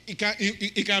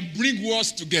bring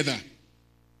words together.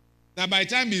 That by the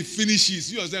time he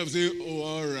finishes, you yourself say, oh,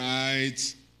 all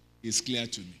right, it's clear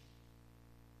to me.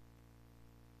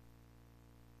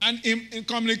 And in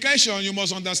communication, you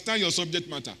must understand your subject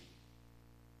matter.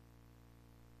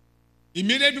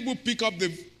 Immediately people pick up the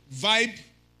vibe.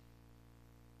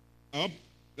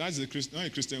 That's not a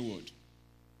Christian word.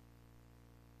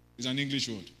 It's an English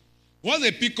word. Once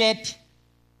they pick up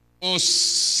or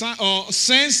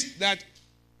sense that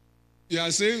you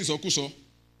are saying it's okuso,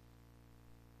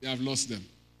 you have lost them.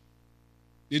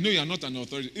 They know you are not an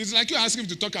authority. It's like you ask him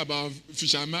to talk about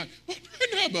fisherman. What do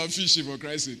I know about fishing, for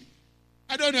Christ's sake?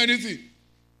 I don't know anything.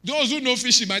 Those who know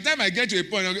fishing, by the time I get to a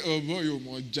point, I go, oh boy, you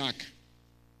more Jack.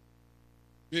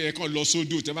 In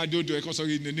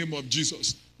the name of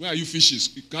Jesus. Where are you fishes?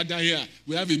 Gather here.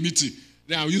 We have a meeting.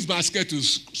 Then I'll use basket to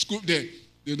scoop them.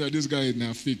 You know, this guy is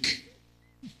now fake.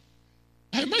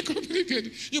 Am I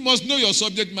complicated? You must know your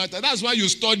subject matter. That's why you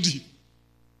study.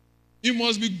 You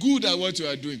must be good at what you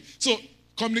are doing. So,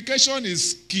 communication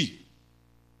is key.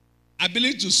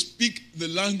 Ability to speak the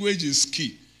language is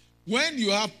key. When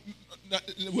you have,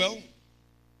 well,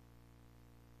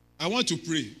 I want to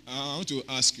pray. I want to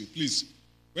ask you, please,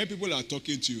 when people are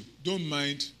talking to you, don't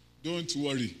mind, don't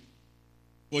worry.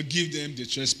 Forgive them the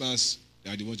trespass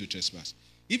that they want to trespass.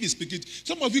 If he's speaking,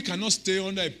 some of you cannot stay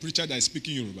under a preacher that is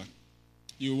speaking Yoruba.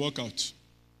 You walk out.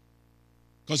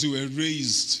 Because you were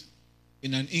raised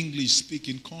in an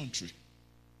English-speaking country.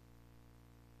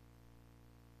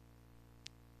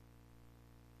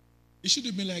 It should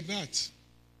have been like that.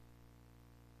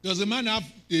 Does the man have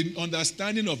an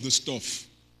understanding of the stuff,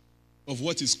 of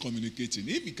what he's communicating?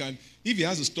 If he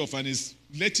has the stuff and is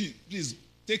letting, please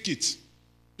take it.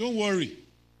 Don't worry.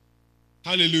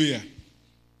 Hallelujah.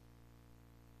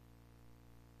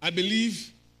 I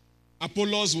believe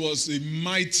Apollos was a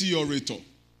mighty orator.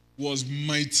 Was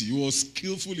mighty. He was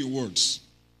skillful in words.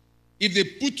 If they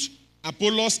put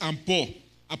Apollos and Paul,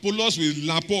 Apollos will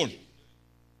la Paul.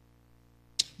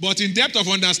 But in depth of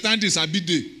understanding, it's a bit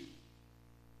day.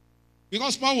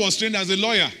 Because Paul was trained as a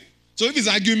lawyer. So if it's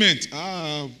argument,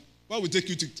 Paul will take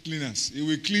you to cleaners. He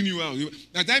will clean you out.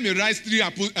 By the time he writes 3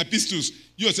 epistles,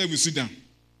 you yourself will sit down.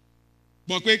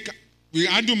 But we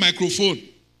handle microphone.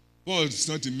 Paul is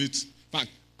not a mate. In fact,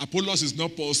 Apollos is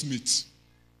not Paul's mate.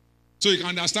 So you can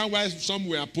understand why some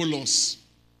were Apollos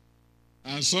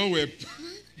and some were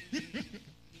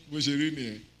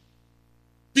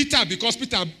Peter, because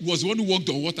Peter was the one who walked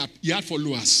on water, he had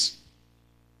followers.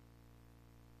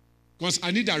 Because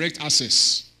I need direct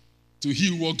access to he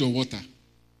who walked on water.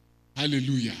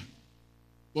 Hallelujah.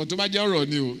 But give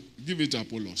it to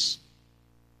Apollos.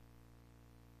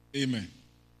 Amen.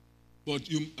 But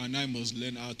you and I must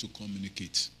learn how to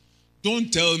communicate.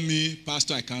 Don't tell me,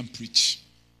 Pastor, I can't preach.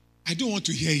 I don't want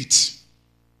to hear it.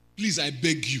 Please, I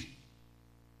beg you.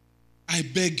 I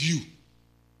beg you.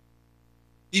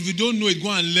 If you don't know it,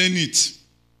 go and learn it.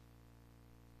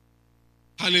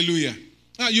 Hallelujah.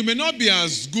 Now, you may not be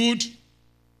as good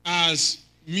as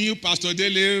me, Pastor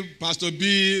Dele, Pastor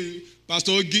B,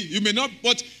 Pastor Ogi. You may not,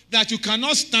 but that you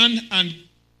cannot stand and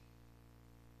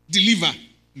deliver.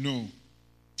 No.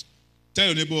 Tell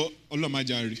your neighbor, Allah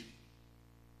Majari.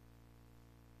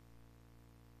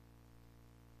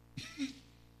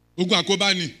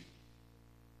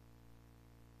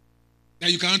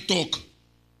 That you can't talk.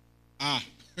 I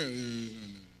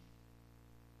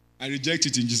reject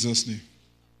it in Jesus' name.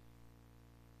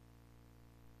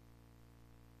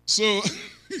 So,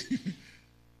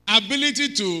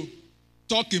 ability to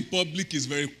talk in public is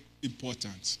very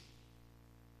important.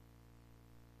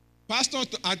 Pastor,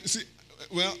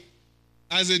 well,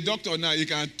 as a doctor now, you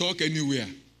can talk anywhere.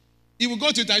 He will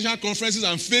go to international conferences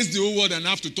and face the whole world and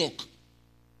have to talk.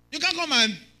 You can't come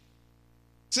and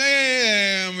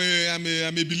say, I'm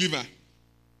a believer.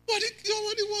 But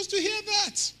nobody wants to hear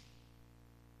that.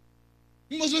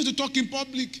 You must learn to talk in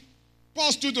public.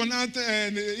 Paul stood on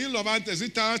the hill of Athens, or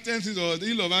the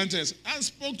hill of Athens, and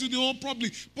spoke to the whole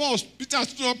public. Peter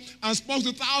stood up and spoke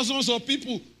to thousands of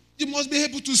people. You must be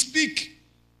able to speak.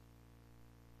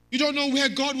 You don't know where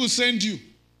God will send you.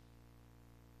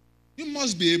 You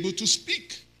must be able to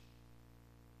speak.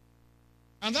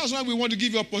 And that's why we want to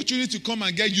give you opportunity to come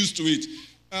and get used to it.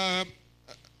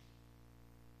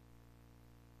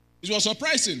 It was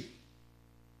surprising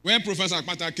when Professor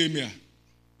Akpata came here.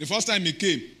 The first time he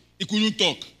came, he couldn't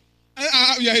talk.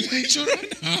 Yeah, lecturer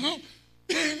now.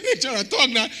 Lecturer, talk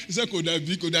now. He said, could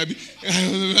that be?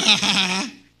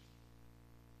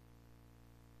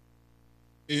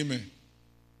 Amen.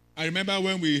 I remember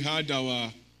when we had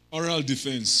our oral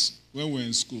defense when we were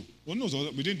in school. Well, no,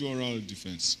 we didn't do oral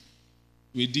defense.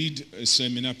 We did a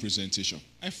seminar presentation.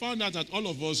 I found out that all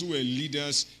of us who were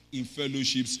leaders in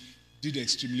fellowships did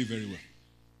extremely very well.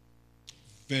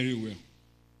 Very well.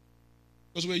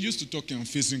 Because we're used to talking and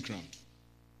facing crowd.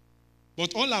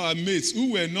 But all our mates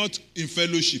who were not in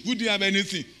fellowship, who didn't have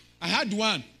anything, I had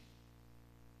one,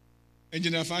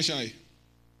 Engineer Fashai.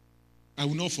 I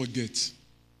will not forget.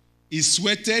 He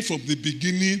sweated from the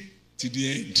beginning to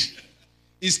the end.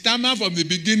 He stammered from the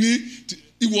beginning.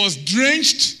 He was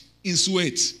drenched. in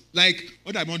sweat. Like,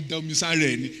 what I want to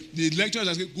the lecturer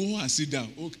just said, go and sit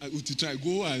down. Okay, try,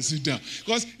 go and sit down.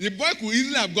 Because the boy could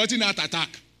easily have gotten heart attack.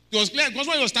 It was clear, because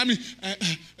when he was standing,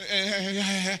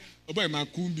 oh boy,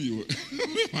 Makumbi.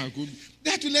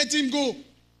 They had to let him go.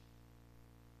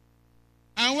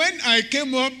 And when I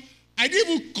came up, I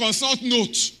didn't even consult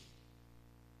notes.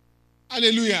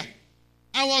 Hallelujah.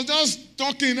 I was just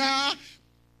talking. Now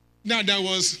that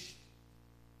was,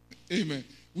 amen.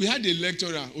 We had a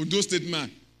lecturer, Ondo State man,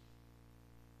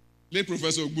 late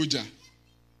Professor Ogboja.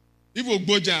 If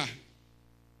Ogboja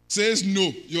says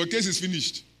no, your case is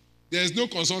finished. There is no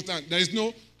consultant. There is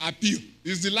no appeal.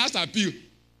 It's the last appeal.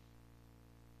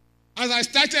 As I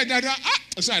started,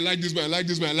 so I like this boy, I like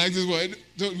this boy, I like this boy.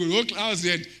 The whole class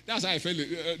said, that's how I felt.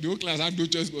 The whole class had no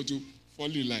choice but to fall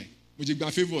in line.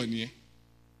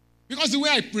 Because the way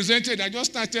I presented, I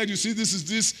just started, you see, this is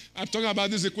this. I'm talking about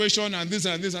this equation and this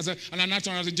and this. I said, and I'm after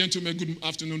another gentleman, good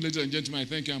afternoon, ladies and gentlemen. I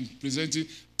thank you. I'm presenting.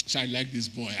 So I like this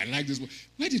boy. I like this boy.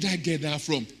 Where did I get that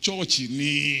from? Church in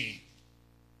me.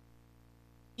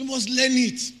 You must learn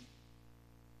it.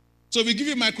 So if we give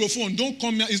you a microphone, don't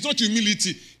come here. It's not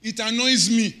humility. It annoys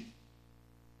me.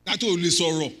 That's only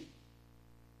sorrow.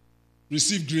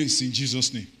 Receive grace in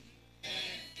Jesus' name.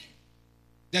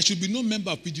 There should be no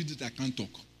member of PGT that can't talk.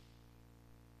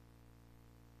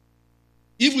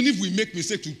 Even if we make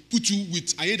mistake to put you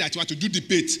with Ayedatiwa to do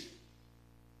debate,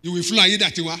 you will fly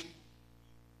Ayedatiwa.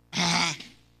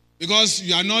 Because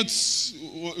you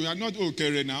are not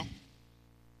okay right now.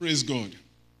 Praise God.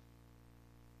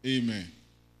 Amen.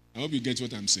 I hope you get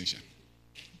what I'm saying.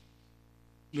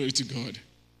 Glory to God.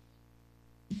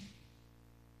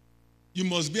 You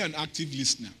must be an active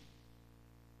listener.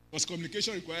 Because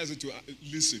communication requires you to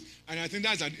listen. And I think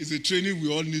that is a training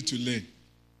we all need to learn.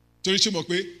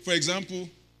 For example,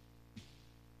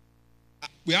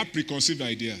 we have preconceived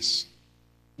ideas.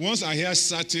 Once I hear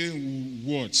certain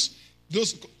words,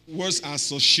 those words are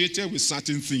associated with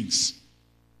certain things.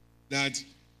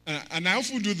 And I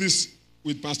often do this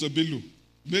with Pastor Bello.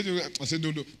 I said,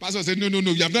 no. Pastor said, no,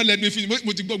 you have not let me finish.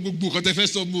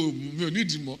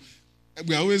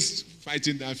 We are always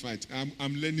fighting that fight.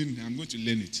 I'm learning. I'm going to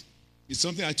learn it. It's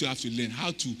something that you have to learn, how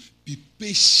to be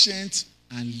patient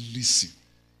and listen.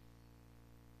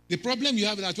 The problem you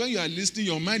have is that when you are listening,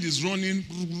 your mind is running,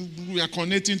 you are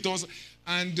connecting thoughts,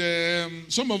 and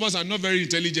some of us are not very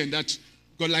intelligent.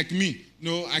 Because like me,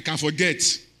 I can forget.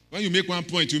 When you make 1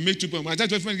 point, you make 2 points. By the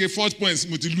time you get 4 points,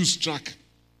 you lose track.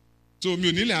 So,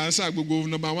 you need to answer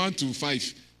number 1 to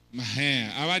 5.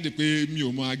 I want to pay me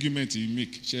more argument you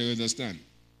make. Shall you understand?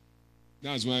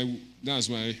 That's why.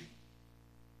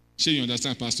 Shall you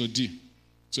understand, Pastor D?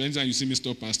 So anytime you see me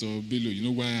stop Pastor Bello, you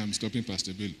know why I'm stopping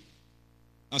Pastor Bello.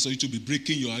 That's for you to be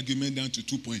breaking your argument down to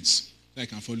 2 points so I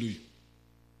can follow you.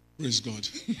 Praise God.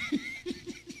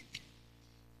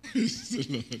 Praise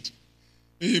the Lord.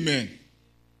 Amen.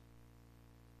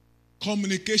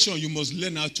 Communication, you must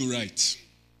learn how to write.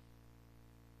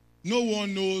 No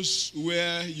one knows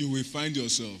where you will find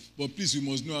yourself, but please, you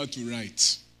must know how to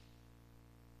write.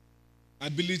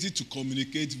 Ability to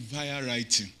communicate via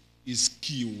writing is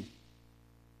key.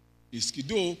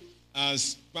 Though,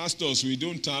 as pastors, we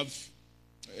don't have,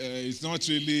 it's not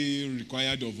really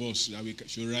required of us that we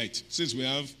should write. Since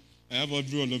I have all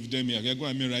of them here, go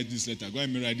and write this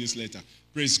letter,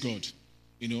 Praise God.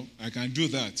 I can do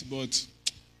that, but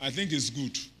I think it's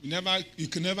good. You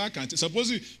can never.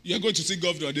 Suppose you're going to see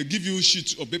governor, they give you a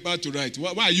sheet of paper to write.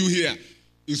 Why are you here?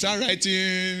 You start writing,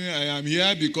 I am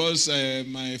here because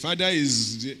my father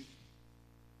is.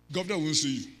 Governor won't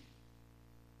see you.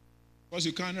 Because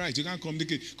you can't write, you can't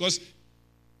communicate. Because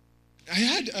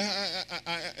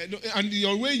and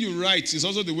your way you write is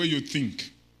also the way you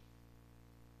think.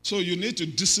 So you need to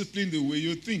discipline the way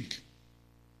you think.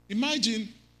 Imagine,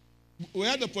 we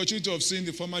had the opportunity of seeing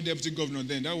the former deputy governor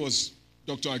then, that was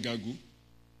Dr. Agagu.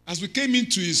 As we came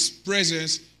into his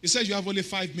presence, he said, you have only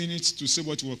 5 minutes to say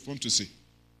what you want to say.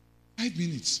 5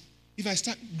 minutes. If I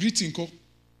start greeting,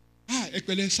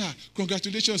 Ekpele sir,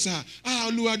 congratulations sir.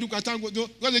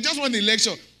 Because they just want the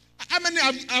lecture.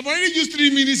 I've already used 3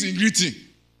 minutes in greeting.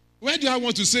 Where do I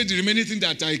want to say the remaining thing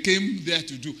that I came there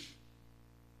to do?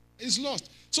 It's lost.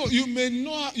 So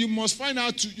you must find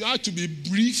out how to be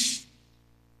brief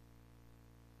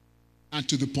and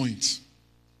to the point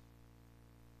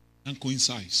and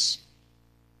concise.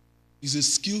 It's a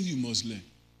skill you must learn.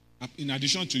 In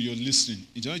addition to your listening,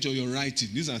 in addition to your writing,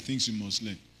 these are things you must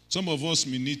learn. Some of us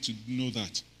may need to know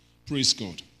that. Praise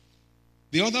God.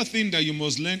 The other thing that you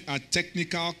must learn are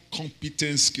technical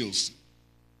competence skills.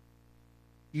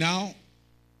 Now,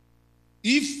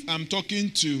 if I'm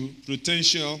talking to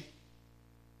potential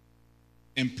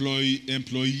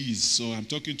employees. So I'm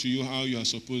talking to you how you are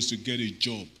supposed to get a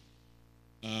job.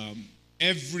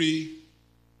 Every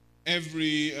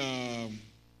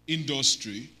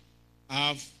industry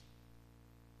have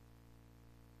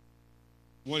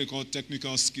what they call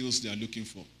technical skills they are looking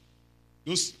for.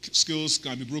 Those skills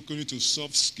can be broken into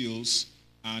soft skills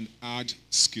and hard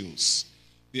skills.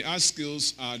 The hard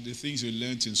skills are the things you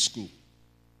learned in school.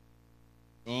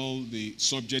 All the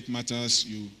subject matters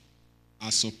you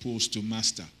are supposed to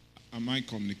master. Am I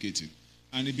communicating?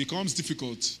 And it becomes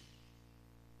difficult.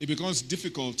 It becomes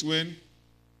difficult when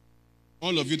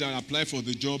all of you that apply for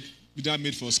the job either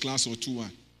made first class or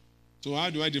 2-1. So how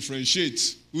do I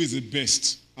differentiate who is the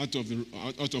best out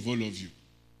of all of you?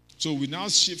 So we now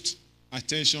shift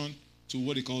attention to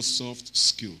what they call soft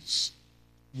skills.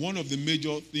 One of the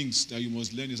major things that you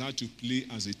must learn is how to play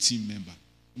as a team member.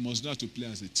 You must know how to play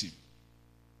as a team.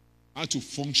 How to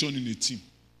function in a team.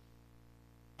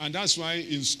 And that's why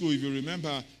in school, if you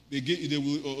remember, they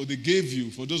gave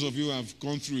you, for those of you who have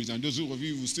gone through it, and those of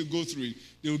you who will still go through it,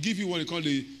 they will give you what they call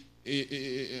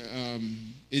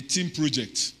a team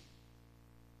project.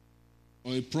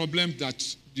 Or a problem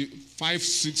that the 5,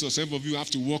 6, or 7 of you have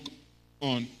to work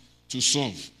on to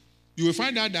solve. You will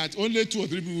find out that only 2 or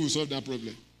 3 people will solve that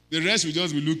problem. The rest will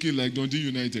just be looking like Dundee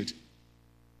United.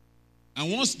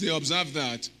 And once they observe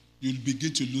that, you'll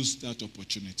begin to lose that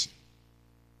opportunity.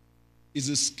 It's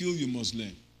a skill you must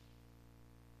learn.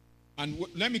 And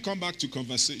let me come back to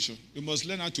conversation. You must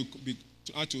learn how to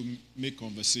make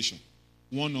conversation.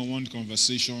 One-on-one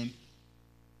conversation,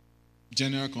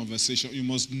 general conversation.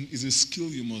 It's a skill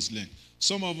you must learn.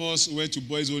 Some of us went to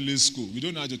boys only school. We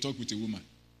don't know how to talk with a woman.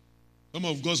 Some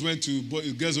of us went to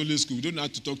girls only school. We don't know how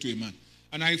to talk to a man.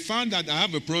 And I found that I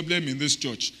have a problem in this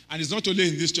church. And it's not only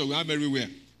in this church, we have everywhere.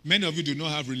 Many of you do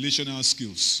not have relational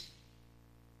skills.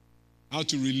 How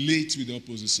to relate with the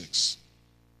opposite sex.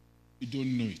 You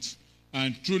don't know it.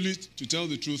 And truly, to tell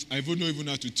the truth, I don't even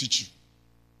know how to teach you.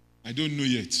 I don't know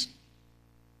yet.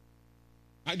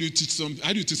 How do you teach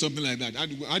something like that?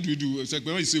 How do you do? It's like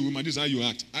when you say woman, this is how you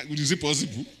act. Is it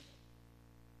possible?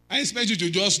 I expect you to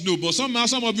just know, but somehow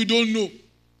some of you don't know.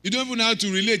 You don't even know how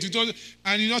to relate.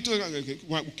 And you're not talking.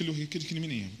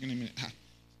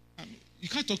 You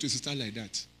can't talk to a sister like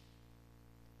that.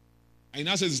 And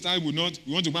now says the sister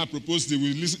we want to go and propose,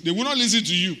 they will not listen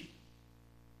to you.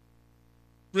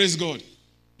 Praise God.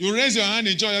 You raise your hand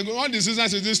in church. All the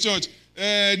sisters in this church,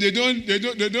 they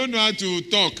don't know how to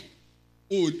talk.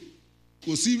 Oh,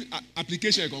 see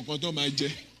application.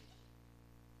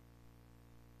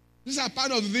 These are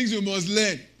part of the things you must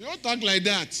learn. You don't talk like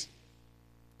that.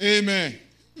 Amen.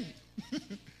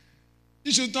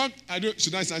 You should talk.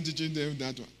 Should I start teaching them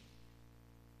that one?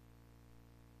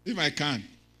 If I can,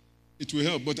 it will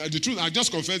help. But the truth, I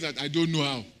just confess that I don't know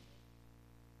how.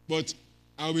 But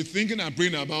I'll be thinking and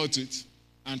praying about it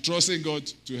and trusting God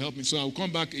to help me. So I'll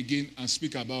come back again and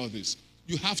speak about this.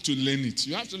 You have to learn it.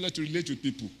 You have to learn to relate with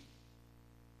people,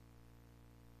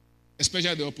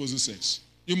 especially the opposite sex.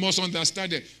 You must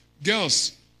understand that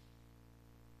girls,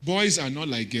 boys are not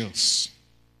like girls.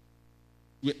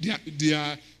 We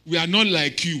are not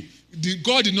like you.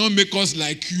 God did not make us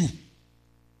like you.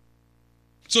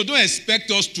 So don't expect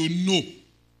us to know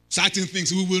certain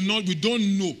things. We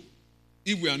don't know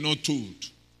if we are not told.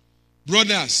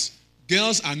 Brothers,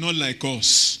 girls are not like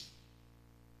us.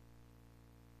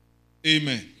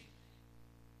 Amen.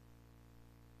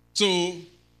 So,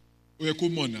 we're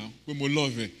come on now. We're more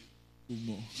love it.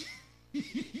 More.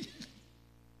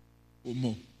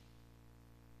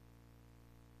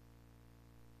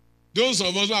 Those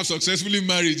of us who have successfully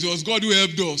married, it was God who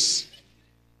helped us.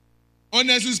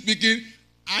 Honestly speaking,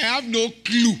 I have no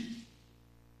clue.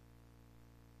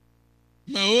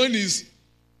 My own is,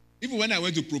 even when I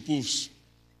went to propose,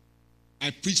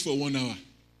 I preached for 1 hour.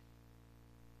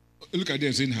 Look at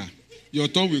them saying, your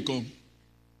turn will come.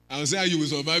 I'll say how you will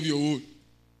survive your own.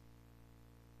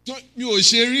 So, you are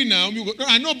sharing now.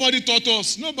 And nobody taught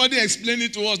us. Nobody explained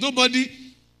it to us. Nobody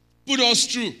put us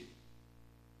through.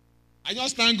 I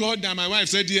just thank God that my wife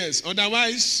said yes.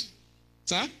 Otherwise,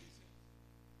 sir?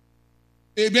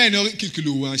 She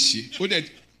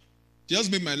just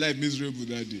made my life miserable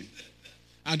that day.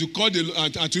 And to call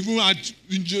and to even add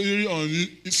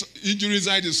injury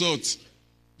inside the salt.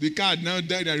 The car now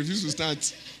died. I refused to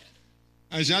start.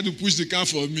 And she had to push the car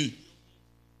for me.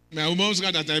 My woman's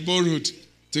car that I borrowed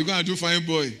to go and do fine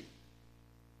boy.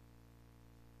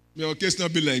 Your case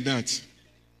not be like that.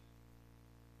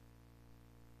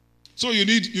 So you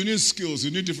need skills.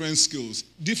 You need different skills.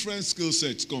 Different skill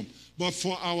sets come. But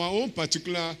for our own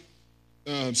particular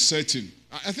setting,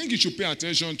 I think you should pay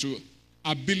attention to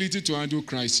ability to handle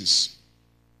crisis.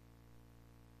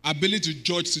 ability to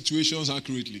judge situations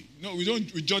accurately. No, we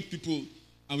judge people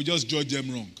and we just judge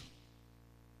them wrong.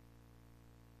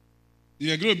 If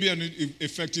you're going to be an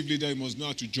effective leader, you must know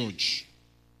how to judge.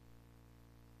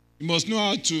 You must know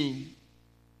how to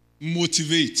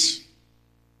motivate.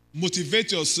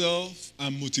 Motivate yourself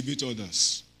and motivate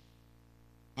others.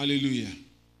 Hallelujah.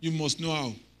 You must know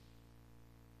how.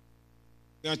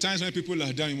 There are times when people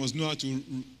are down, you must know how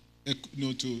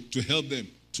to help them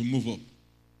to move up.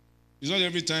 It's not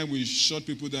every time we shut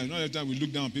people down. Not every time we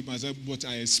look down on people and say, but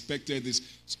I expected this.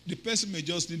 The person may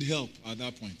just need help at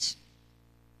that point.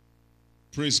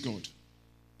 Praise God.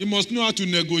 You must know how to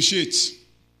negotiate.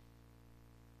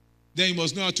 Then you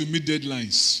must know how to meet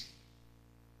deadlines.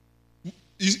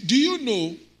 Do you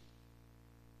know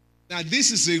that this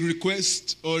is a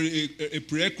request or a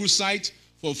prerequisite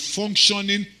for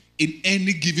functioning in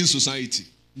any given society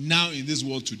now in this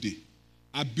world today?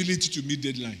 Ability to meet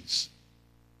deadlines.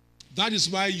 That is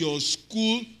why your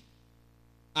school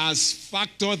has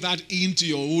factored that into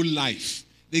your whole life.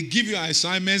 They give you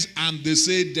assignments and they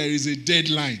say there is a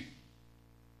deadline.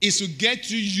 It's to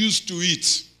get you used to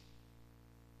it.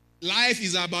 Life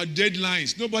is about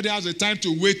deadlines. Nobody has the time to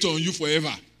wait on you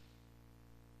forever.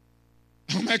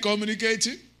 Am I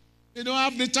communicating? They don't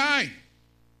have the time.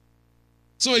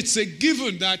 So it's a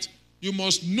given that you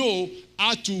must know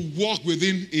how to walk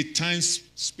within a time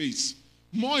space.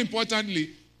 More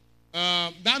importantly,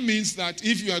 that means that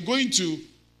if you are going to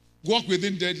walk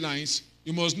within deadlines,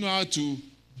 you must know how to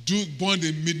burn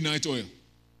the midnight oil.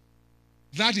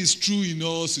 That is true in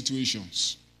all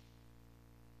situations.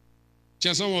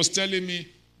 Chancellor was telling me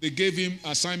they gave him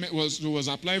assignment, was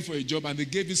applying for a job, and they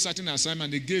gave him certain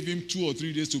assignment. They gave him 2 or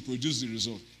 3 days to produce the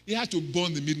result. He had to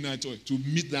burn the midnight oil to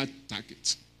meet that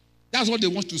target. That's what they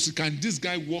want to see. Can this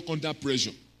guy work under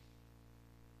pressure?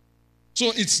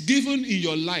 So it's given in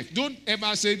your life. Don't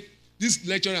ever say, this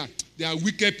lecturer, they are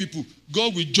wicked people.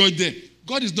 God will judge them.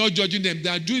 God is not judging them. They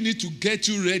are doing it to get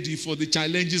you ready for the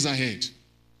challenges ahead.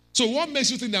 So what makes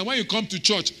you think that when you come to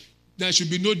church, there should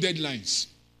be no deadlines?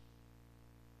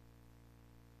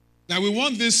 That we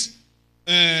want this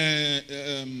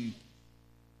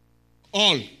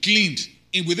all cleaned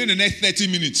within the next 30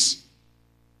 minutes.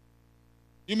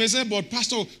 You may say, but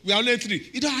Pastor, we are only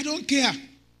 3. I don't care.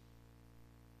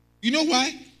 You know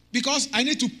why? Because I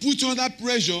need to put you under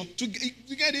pressure to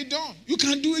get it done. You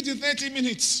can do it in 30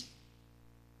 minutes.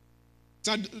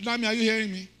 Dami, are you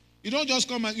hearing me? You don't just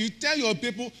come and you tell your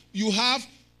people you have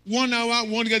 1 hour,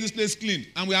 we want to get this place clean,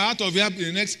 and we are out of here in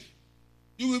the next.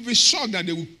 You will be shocked that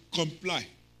they will comply.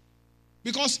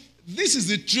 Because this is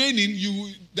the training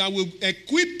that will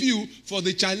equip you for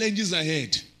the challenges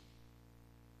ahead.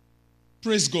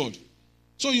 Praise God.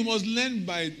 So you must learn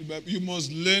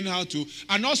how to,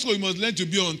 and also you must learn to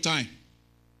be on time.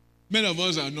 Many of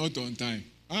us are not on time.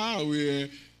 We're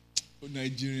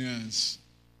Nigerians.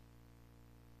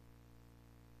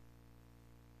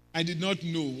 I did not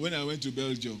know when I went to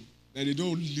Belgium that they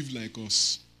don't live like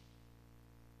us.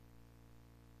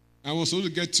 I was supposed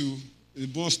to get to the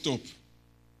bus stop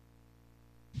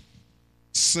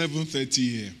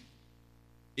 7:30 a.m.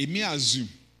 It may assume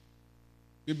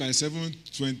by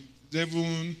 7:35,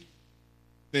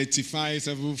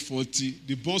 7:40,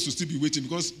 the bus will still be waiting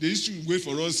because they used to wait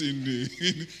for us in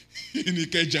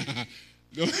Ikeja.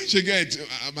 She get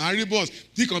a Harry bus.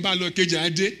 Think about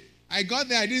Ikeja. I got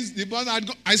there.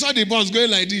 I saw the bus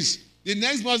going like this. The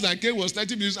next bus that came was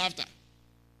 30 minutes after.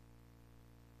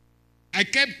 I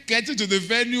kept getting to the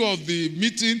venue of the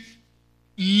meeting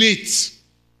late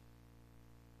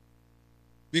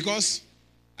because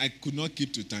I could not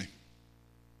keep to time.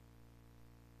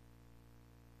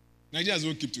 Nigerians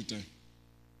don't keep to time.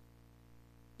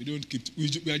 We don't keep.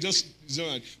 We are just.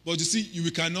 But you see,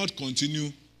 we cannot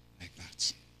continue like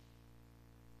that.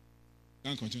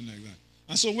 Can't continue like that.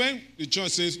 And so when the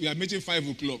church says we are meeting 5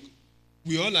 o'clock,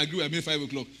 we all agree we are meeting 5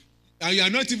 o'clock, and you are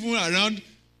not even around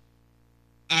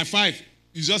at 5.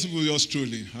 It's just people just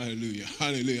strolling. Hallelujah,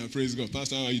 hallelujah, praise God.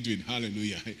 Pastor, how are you doing?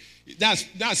 Hallelujah. That's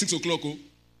 6 o'clock. Oh.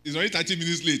 It's already 30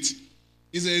 minutes late.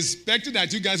 He's expecting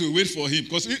that you guys will wait for him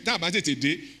because that about it a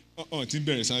day.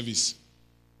 Timber service.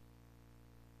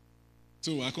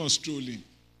 So I can't strolling.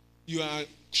 You are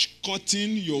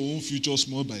cutting your own future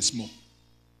small by small.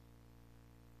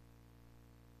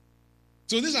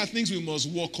 So these are things we must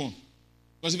work on.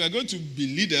 Because if we are going to be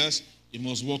leaders, we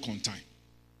must work on time.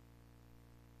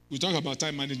 We'll talk about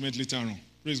time management later on.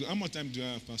 Praise God. How much time do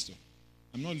I have, Pastor?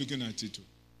 I'm not looking at it.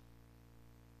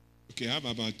 Okay, I have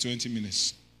about 20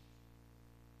 minutes.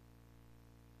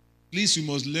 Please, you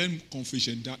must learn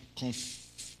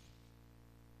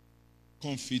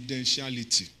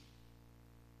confidentiality.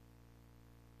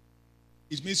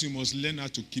 it means you must learn how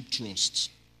to keep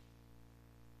trust.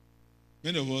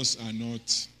 Many of us are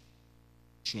not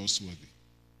trustworthy.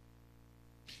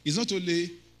 It's not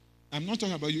only, I'm not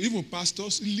talking about you, even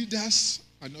pastors, leaders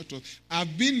are not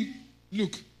trustworthy.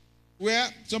 Look, where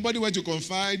somebody went to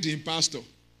confide in pastor,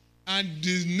 and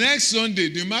the next Sunday,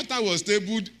 the matter was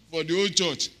tabled for the whole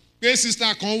church. Hey, sister,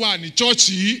 come on, in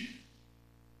church.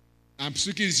 I'm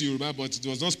speaking in Yoruba, but it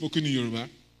was not spoken in Yoruba.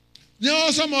 You know,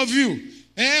 some of you,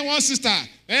 one sister,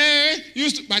 by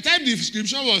the time the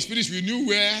description was finished, we knew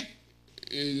where,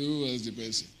 who was the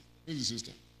person? Who's the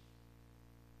sister?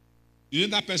 You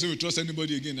think that person will trust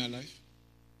anybody again in her life?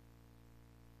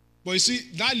 But you see,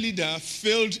 that leader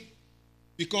failed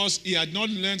because he had not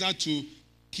learned how to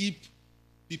keep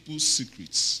people's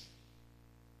secrets.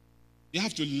 You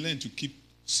have to learn to keep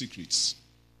secrets.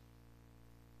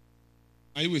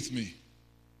 Are you with me?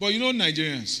 But you know,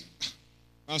 Nigerians,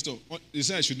 Pastor, they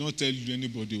say I should not tell you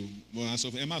anybody, but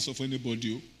am I for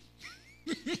anybody?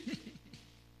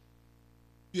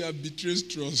 You have betrayed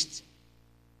trust.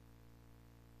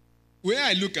 Where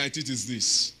I look at it is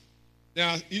this. There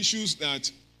are issues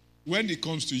that when it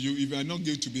comes to you, if you are not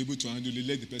going to be able to handle it,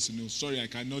 let the person know, sorry, I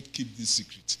cannot keep this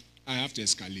secret. I have to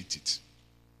escalate it.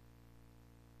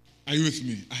 Are you with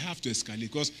me? I have to escalate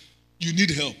because you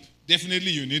need help.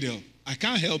 Definitely you need help. I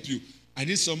can't help you. I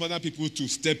need some other people to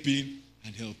step in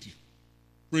and help you.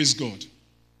 Praise God.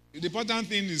 The important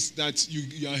thing is that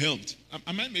you are helped.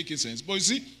 Am I making sense? But you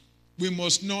see, we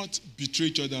must not betray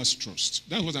each other's trust.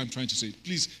 That's what I'm trying to say.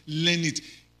 Please learn it.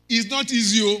 It's not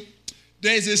easy.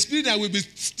 There is a spirit that will be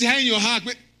stirring your heart.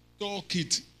 Talk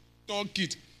it. Talk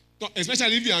it.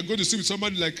 Especially if you are going to sit with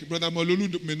somebody like Brother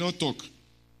Mololu who may not talk.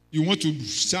 You want to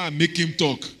start make him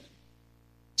talk.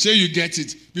 Say you get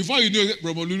it. Before you know,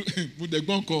 Brother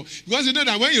Mololu, because you know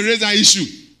that when you raise that issue,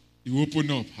 you open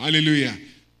up. Hallelujah.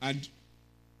 And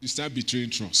you start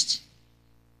betraying trust.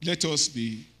 Let us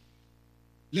be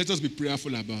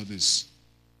prayerful about this.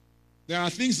 There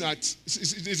are things that,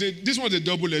 this one's a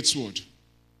double-edged sword.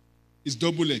 It's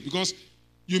double-edged because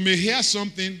you may hear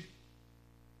something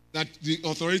that the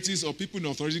authorities or people in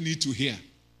authority need to hear.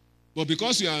 But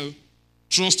because you are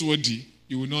trustworthy,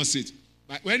 you will not say it.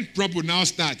 But when trouble now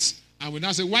starts, I will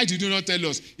now say, why did you not tell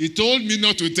us? He told me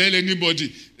not to tell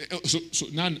anybody. So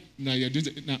now you're doing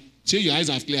it. Now, say your eyes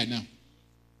are clear now.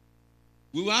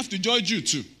 We will have to judge you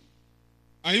too.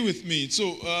 Are you with me?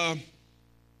 So,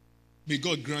 may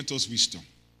God grant us wisdom.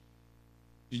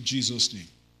 In Jesus' name.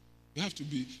 You have to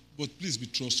be, but please be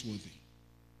trustworthy.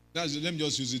 Let me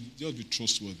just use it, just be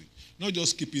trustworthy. Not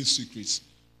just keeping secrets,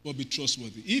 but be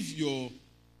trustworthy. If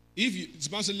it's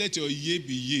supposed to let your yea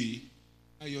be yea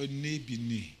and your nay be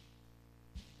nay.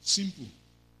 Simple.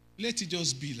 Let it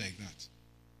just be like that.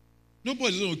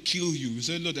 Nobody's going to kill you. You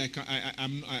say, Lord,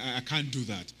 I can't do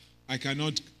that. I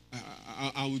cannot,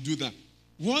 I will do that.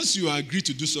 Once you agree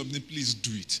to do something, please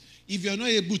do it. If you are not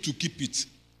able to keep it,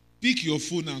 pick your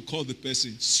phone and call the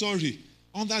person. Sorry,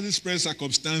 under these present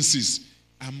circumstances,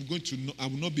 I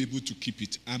will not be able to keep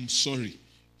it. I'm sorry.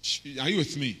 Are you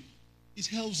with me? It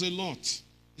helps a lot.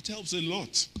 It helps a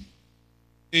lot.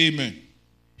 Amen.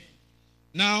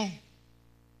 Now,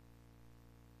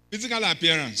 physical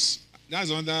appearance.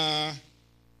 That's under,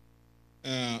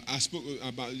 I spoke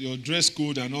about your dress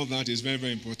code and all that is very,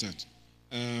 very important.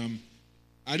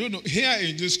 I don't know. Here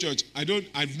in this church,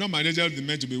 I've not managed the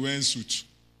men to be wearing suits.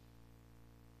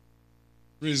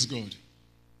 Praise God.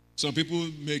 Some people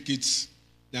make it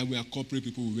that we are corporate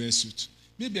people who wear suits.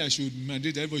 Maybe I should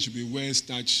mandate that everybody should be wearing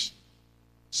starch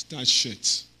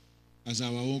shirts as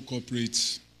our own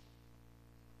corporate.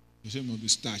 The shirt must be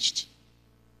starched.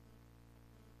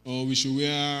 Or we should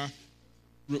wear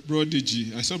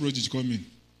Brodigi. I saw Brodigi coming.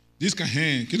 This can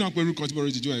hang. Can you not wear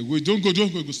Brodigi? Wait, don't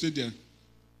go, stay there.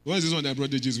 What is this one that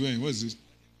Brodigi is wearing? What is this?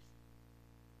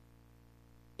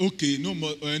 Okay, no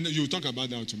more. You'll talk about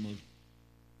that tomorrow.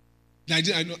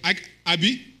 I know.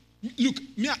 Abi, look,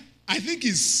 I think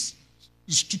it's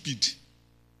stupid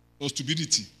or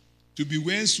stupidity to be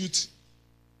wearing suit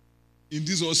in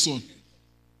this hot sun.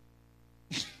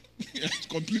 It's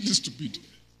completely stupid.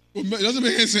 It doesn't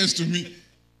make any sense to me.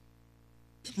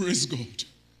 Praise God.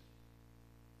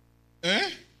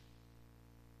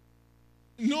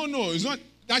 No, it's not.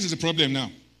 That is the problem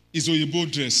now. It's a Oyibo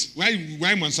dress.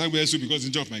 Why must I wear suit because it's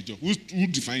the job of my job? Who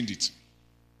defined it?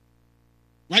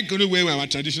 Why can't we wear our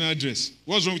traditional dress?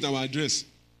 What's wrong with our dress?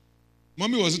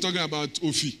 Mommy wasn't talking about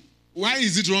Ofi. Why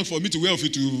is it wrong for me to wear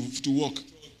Ofi to work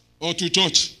or to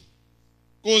church?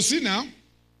 Because see now,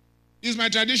 it's my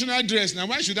traditional dress. Now,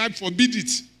 why should I forbid it?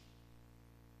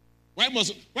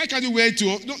 Why can't you wear it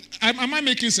to? No, am I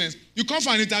making sense? You come for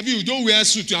an interview, you don't wear a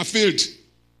suit, you are failed.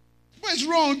 But it's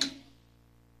wrong.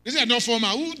 They say not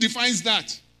formal. Who defines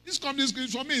that? This company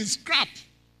for me is crap.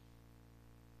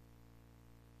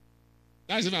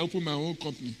 That's if I open my own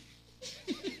company.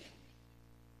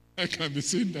 I can be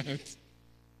saying that.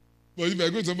 But if I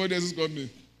go to somebody else's company,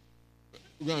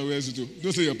 you go and wear a suit.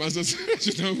 Don't say your pastor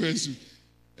should not wear a suit.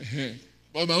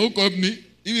 But my own company,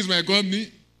 if it's my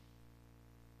company,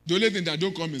 the only thing that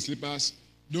don't come in slippers,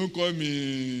 don't come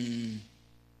in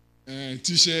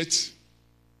t-shirt.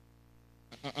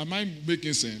 Am I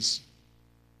making sense?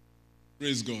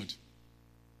 Praise God.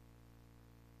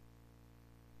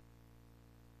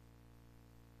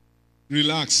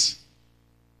 Relax.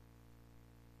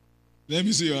 Let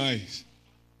me see your eyes.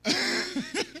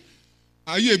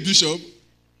 Are you a bishop?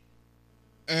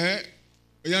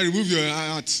 Yeah, remove your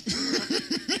hat.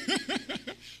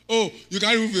 Oh, you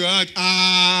can't remove your hat.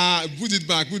 Put it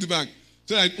back.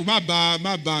 So like, my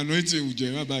bad anointing.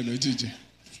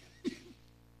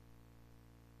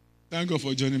 Thank God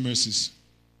for journey mercies.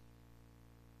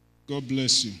 God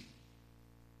bless you.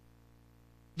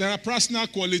 There are personal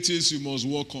qualities you must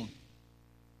work on.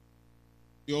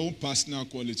 Your own personal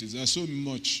qualities. There's so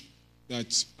much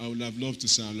that I would have loved to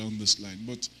say along this line.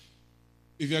 But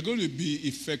if you're going to be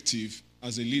effective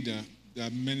as a leader, there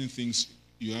are many things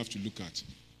you have to look at.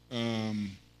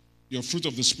 Your fruit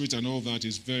of the Spirit and all that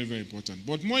is very, very important.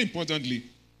 But more importantly,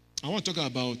 I want to talk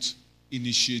about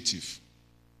initiative.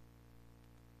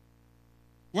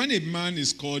 When a man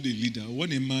is called a leader,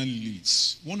 when a man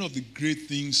leads, one of the great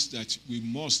things that we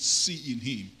must see in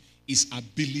him is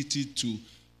ability to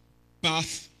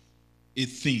birth a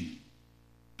thing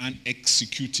and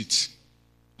execute it.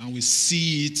 And we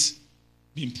see it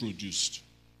being produced.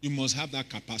 You must have that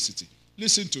capacity.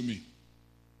 Listen to me.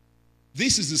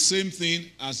 This is the same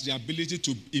thing as the ability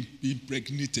to be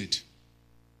impregnated.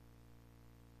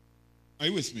 Are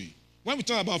you with me? When we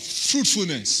talk about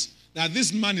fruitfulness, that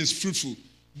this man is fruitful,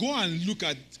 go and look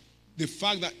at the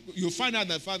fact that you'll find out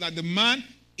the fact that the man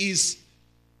is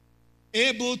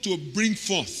able to bring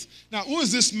forth. Now, who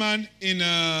is this man in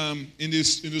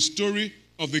the story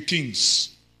of the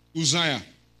kings? Uzziah.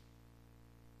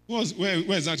 Where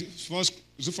is that?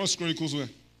 Is it First Chronicles where?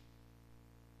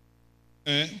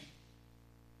 Is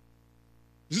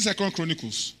it Second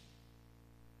Chronicles?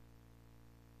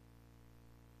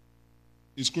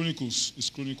 It's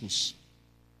Chronicles.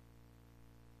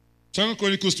 Second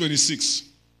Chronicles 26.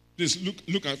 Please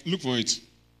look for it.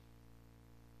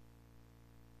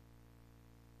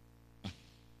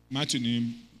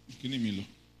 Matthew,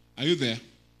 are you there?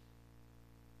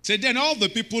 Say then all the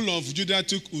people of Judah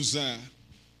took Uzziah.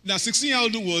 Now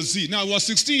 16-year-old was he. Now he was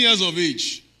 16 years of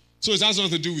age. So it has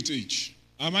nothing to do with age.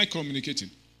 Am I communicating?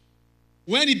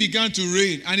 When he began to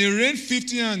reign, and he reigned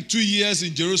 52 years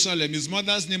in Jerusalem, his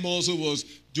mother's name also was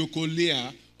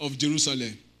Jocoliah of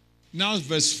Jerusalem. Now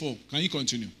verse 4. Can you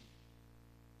continue?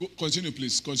 Continue,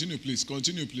 please. Continue. Do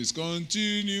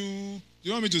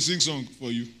you want me to sing song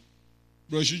for you?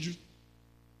 Brashiju.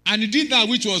 And he did that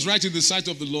which was right in the sight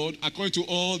of the Lord, according to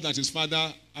all that his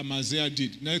father Amaziah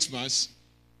did. Next verse.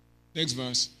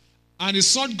 And he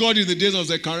sought God in the days of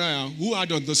Zechariah, who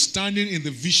had understanding in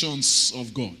the visions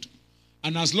of God.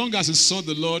 And as long as he sought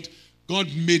the Lord,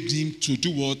 God made him to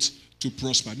do what? To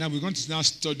prosper. Now we're going to now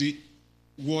study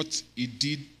what he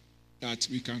did that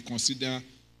we can consider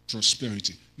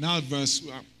prosperity. Now verse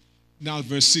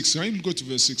 6. Can you go to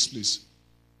verse 6, please?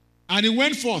 And he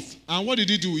went forth, and what did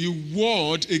he do? He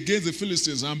warred against the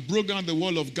Philistines and broke down the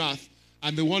wall of Gath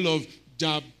and the wall of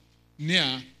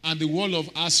Jabneh and the wall of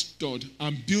Ashdod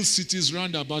and built cities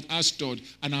round about Ashdod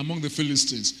and among the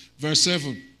Philistines. Verse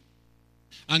 7.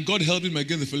 And God helped him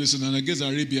against the Philistines and against the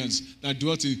Arabians that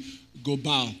dwelt in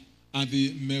Gobal and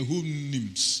the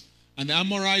Mehunims. And the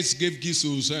Amorites gave gifts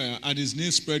to Uzziah, and his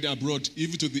name spread abroad,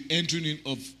 even to the entering in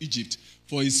of Egypt.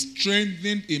 For he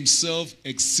strengthened himself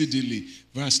exceedingly.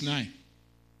 Verse 9.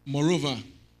 Moreover,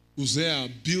 Uzziah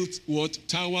built what?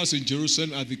 Towers in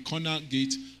Jerusalem at the corner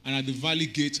gate, and at the valley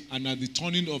gate, and at the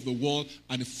turning of the wall,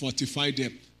 and fortified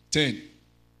them. 10.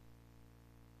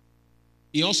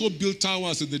 He also built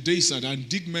towers in the desert and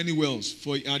digged many wells,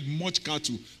 for he had much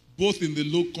cattle, both in the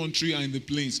low country and in the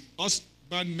plains.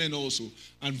 Husbandmen also,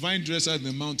 and vine dressers in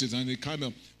the mountains and the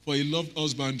camel, for he loved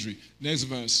husbandry. Next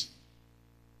verse.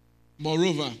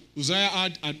 Moreover, Uzziah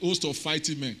had an host of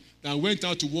fighting men that went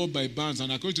out to war by bands,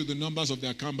 and according to the numbers of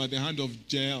their camp, by the hand of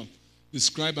Jael, the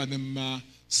scribe, and the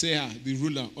Maaseiah, the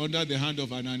ruler, under the hand of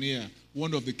Ananiah,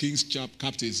 one of the king's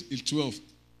captains. 12.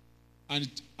 And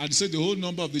he said the whole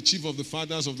number of the chief of the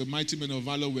fathers of the mighty men of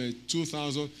valor were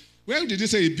 2,000. Where did he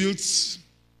say he built?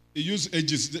 He used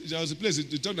ages. There was a place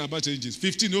he talked about ages.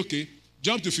 15, okay.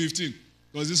 Jump to 15.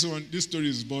 Because this story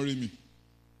is boring me.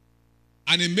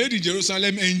 And he made in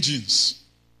Jerusalem engines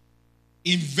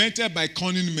invented by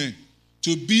cunning men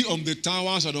to be on the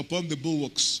towers and upon the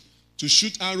bulwarks, to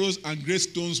shoot arrows and great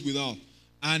stones without.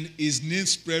 And his name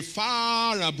spread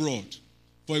far abroad,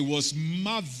 for he was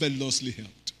marvelously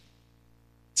helped,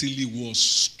 till he was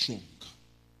strong.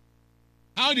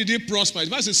 How did he prosper?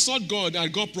 The Bible sought God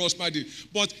and God prospered him.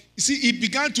 But you see, he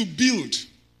began to build.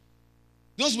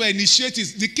 Those were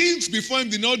initiatives. The kings before him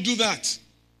did not do that.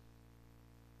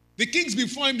 The kings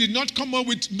before him did not come up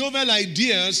with novel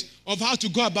ideas of how to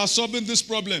go about solving these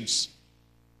problems.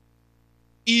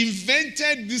 He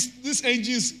invented these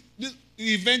engines.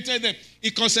 He invented them. He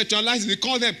conceptualized it. He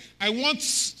called them, I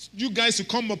want you guys to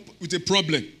come up with a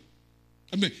problem.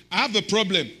 I have a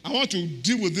problem. I want to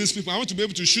deal with these people. I want to be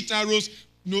able to shoot arrows.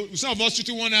 Some of us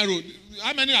shooting one arrow.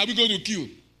 How many are we going to kill?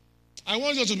 I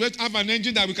want us to have an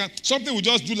engine that we can, something we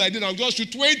just do like that. I'll just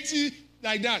shoot 20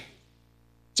 like that.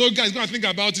 So you guys go and think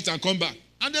about it and come back.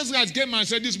 And those guys came and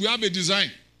said this, we have a design.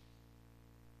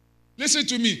 Listen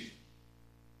to me.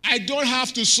 I don't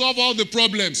have to solve all the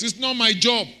problems. It's not my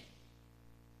job.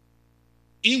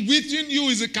 Within you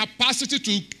is a capacity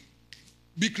to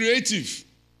be creative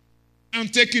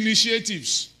and take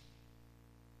initiatives.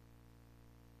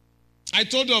 I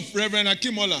told of Reverend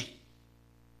Akimola.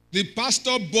 The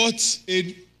pastor bought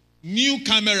a new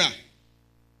camera.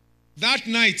 That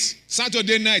night,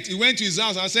 Saturday night, he went to his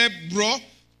house and said, bro,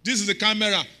 this is the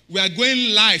camera. We are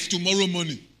going live tomorrow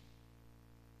morning.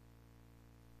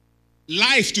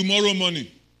 Live tomorrow morning.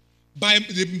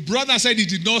 The brother said he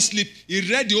did not sleep. He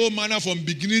read the whole manner from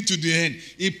beginning to the end.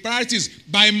 He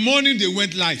practiced. By morning, they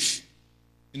went live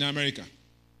in America.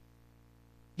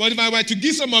 But if I were to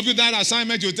give some of you that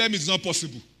assignment, you'll tell me it's not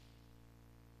possible.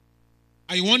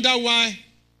 And you wonder why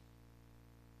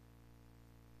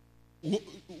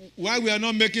we are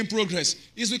not making progress.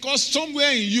 It's because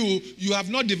somewhere in you, you have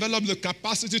not developed the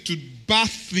capacity to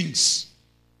birth things.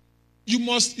 You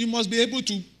must be able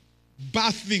to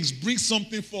birth things, bring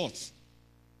something forth.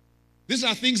 These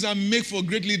are things that make for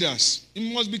great leaders.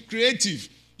 You must be creative.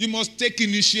 You must take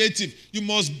initiative. You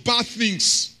must birth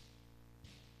things.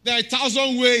 There are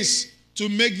 1,000 ways to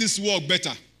make this work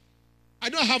better. I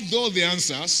don't have all the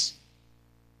answers.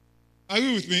 Are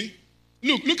you with me?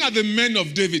 Look at the men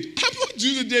of David. How much do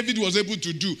you think David was able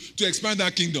to do to expand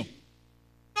that kingdom?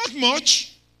 Not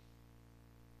much.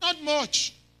 Not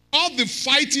much. All the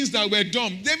fightings that were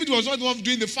done, David was not the one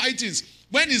doing the fightings.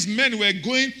 When his men were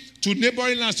going to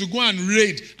neighboring lands to go and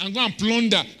raid and go and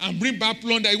plunder and bring back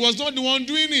plunder, he was not the one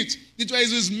doing it. It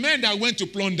was his men that went to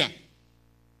plunder.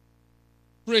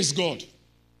 Praise God.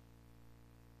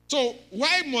 So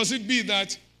why must it be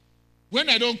that when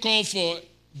I don't call for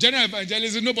general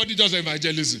evangelism, nobody does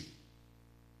evangelism?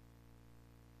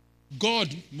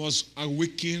 God must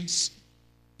awaken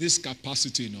this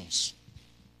capacity in us.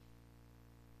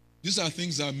 These are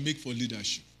things that make for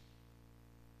leadership.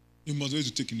 You must be able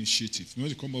to take initiative. You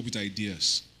must come up with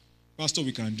ideas. Pastor,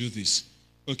 we can do this.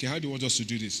 Okay, how do you want us to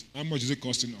do this? How much is it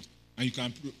costing us? And you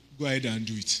can go ahead and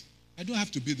do it. I don't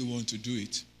have to be the one to do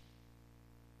it.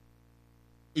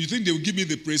 You think they will give me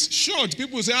the praise? Sure,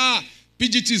 people say,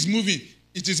 PGT is moving.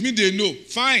 It is me they know.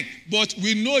 Fine, but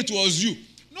we know it was you.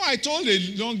 No, I told a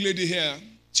young lady here,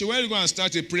 she wanted to go and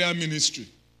start a prayer ministry.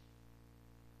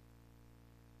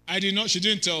 She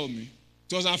didn't tell me.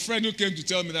 It was her friend who came to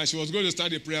tell me that she was going to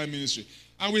start a prayer ministry.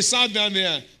 And we sat down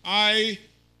there. I,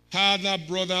 her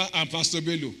brother, and Pastor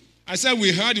Bello. I said,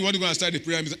 we heard you want to go and start a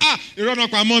prayer ministry. You run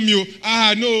up among you.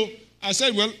 No. I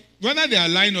said, well, whether they are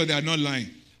lying or they are not lying.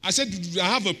 I said, I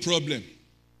have a problem.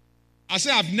 I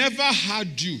said, I've never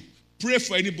had you pray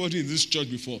for anybody in this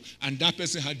church before, and that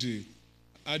person had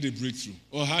a breakthrough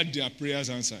or had their prayers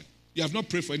answered. You have not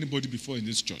prayed for anybody before in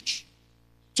this church.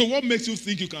 So what makes you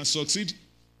think you can succeed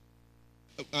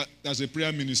as a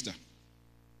prayer minister?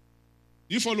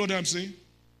 You follow what I'm saying?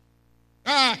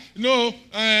 No.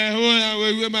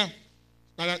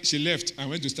 She left and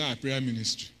went to start a prayer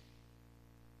ministry.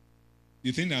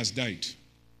 The thing has died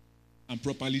and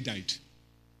properly died.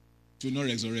 It will not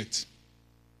resurrect.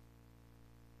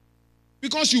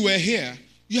 Because you were here,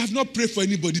 you have not prayed for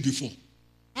anybody before.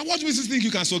 And what makes you think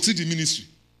you can succeed in ministry?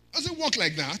 It doesn't work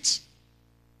like that.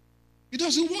 It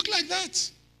doesn't work like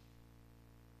that.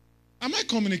 Am I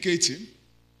communicating?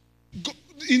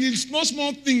 In the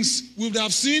small things, we would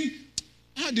have seen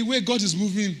the way God is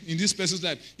moving in this person's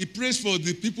life. He prays for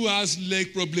the people who has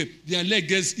leg problem. Their leg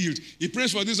gets healed. He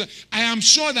prays for this. I am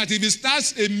sure that if he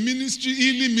starts a ministry,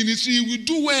 healing ministry, he will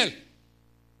do well.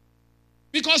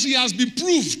 Because he has been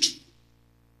proved.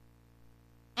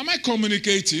 Am I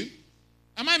communicating?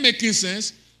 Am I making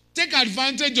sense? Take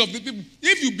advantage of the people.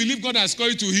 If you believe God has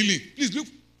called you to healing, please look,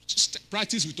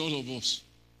 practice with all of us.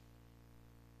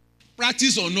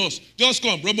 Practice on us. Just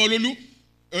come, Brother Lulu.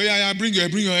 Oh yeah, bring your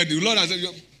head. The Lord has said,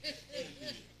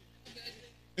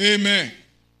 amen.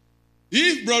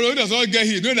 If Brother Lulu does not get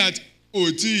here, know that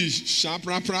sharp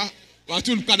rapra,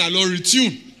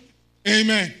 retune.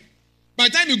 Amen. By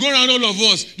the time you go around all of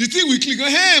us, the thing we click,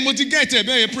 hey,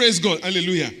 motivated, praise God,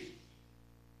 hallelujah.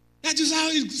 That is how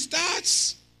it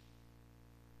starts.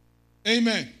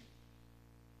 Amen.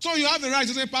 So you have the right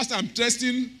to say, Pastor, I'm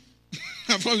testing.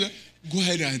 Go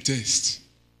ahead and test.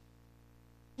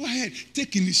 Go ahead,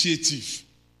 take initiative.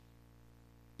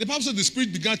 The Bible said the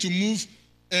Spirit began to move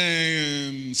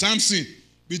Samson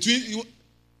between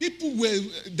people were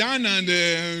down and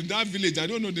that village. I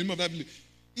don't know the name of that village.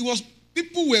 It was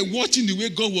people were watching the way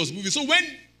God was moving. So when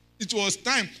it was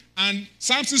time and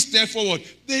Samson stepped forward,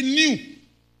 they knew.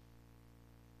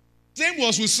 Same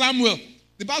was with Samuel.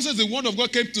 The Bible says the word of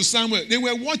God came to Samuel. They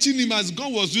were watching him as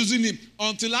God was using him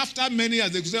until after many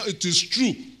years they said, it is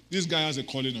true. This guy has a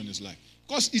calling on his life.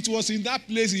 Because it was in that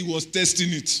place he was testing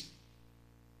it.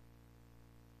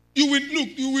 You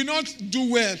will not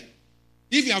do well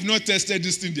if you have not tested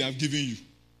this thing they have given you.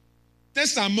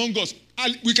 Test among us.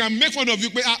 We can make fun of you.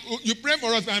 You pray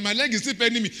for us and my leg is still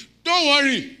paining me. Don't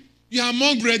worry. You are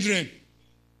among brethren.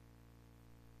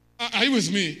 Are you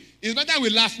with me? It's better we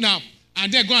laugh now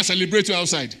and then go and celebrate you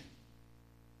outside.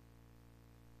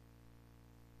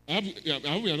 I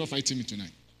hope we are not fighting me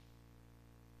tonight.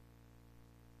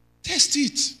 Test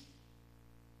it.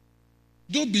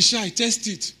 Don't be shy. Test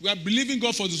it. We are believing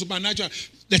God for the supernatural.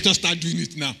 Let us start doing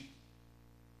it now.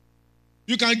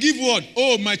 You can give word.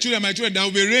 Oh, my children, there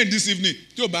will be rain this evening.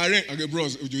 Okay,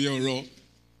 bros.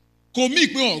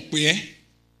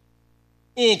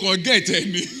 Oh, can get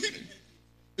any.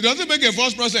 It doesn't make a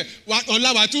false process. What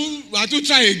to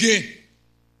try again?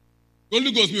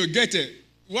 Holy Ghost will get it.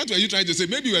 What were you trying to say?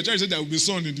 Maybe you were trying to say there will be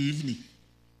sun in the evening.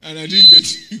 And I didn't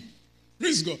get you.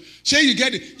 Praise God. Shall you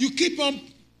get it? You keep on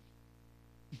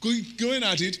going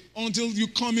at it until you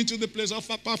come into the place of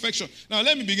perfection. Now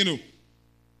let me begin.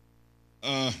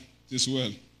 This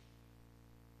well.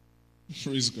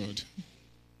 Praise God.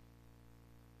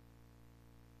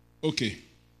 Okay.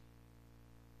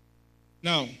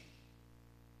 Now,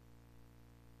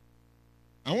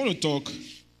 I want to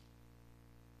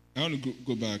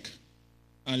go back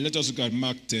and let us look at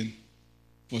Mark 10,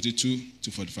 42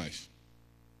 to 45.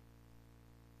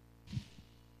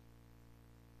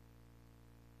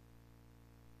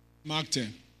 Mark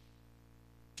 10,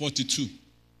 42,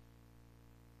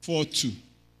 42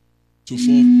 to 4.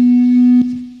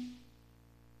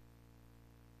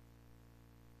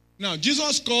 Now,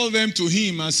 Jesus called them to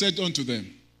him and said unto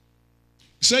them,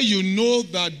 say, you know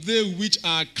that they which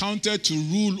are counted to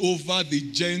rule over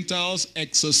the Gentiles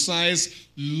exercise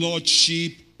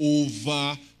lordship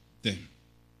over them.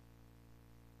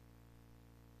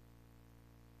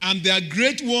 And their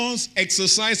great ones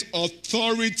exercise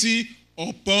authority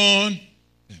upon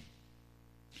them.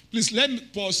 Please let me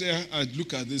pause here and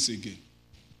look at this again.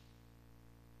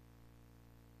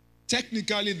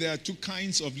 Technically, there are two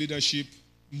kinds of leadership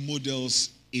models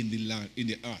in the land, in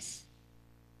the earth.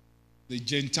 The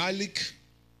Gentilic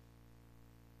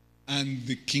and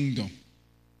the kingdom.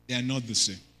 They are not the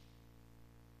same.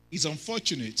 It's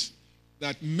unfortunate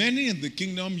that many in the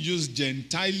kingdom use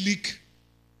Gentilic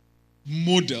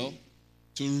model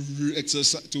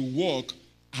to walk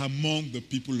among the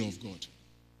people of God.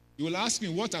 You will ask me,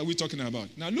 what are we talking about?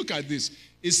 Now look at this.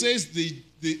 It says they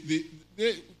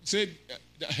say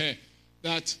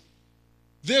that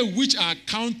they which are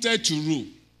counted to rule,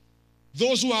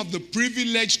 those who have the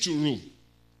privilege to rule,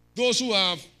 those who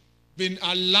have been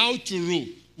allowed to rule.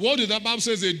 What did the Bible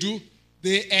says they do?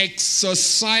 They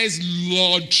exercise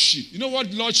lordship. You know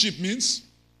what lordship means?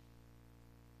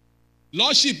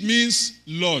 Lordship means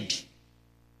Lord.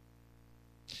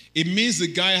 It means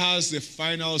the guy has the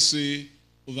final say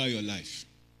over your life.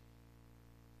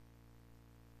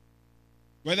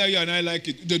 Whether you and I like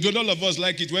it, all of us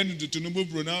like it when the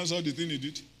Tinubu pronounced all the thing he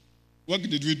did. What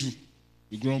did we do?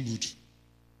 We grumbled.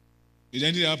 Did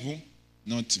anything happen?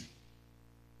 Nothing.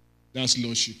 That's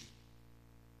lordship.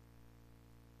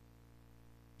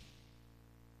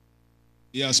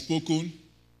 He has spoken,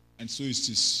 and so is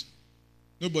this.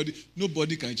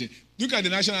 Nobody can change. Look at the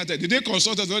national anthem. Did they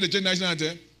consult us when they change national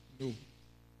anthem? No.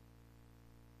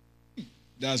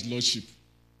 That's lordship.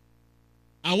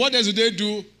 And what else do they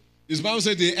do? This Bible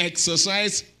says they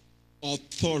exercise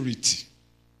authority.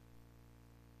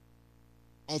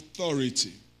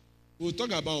 Authority. We'll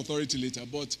talk about authority later,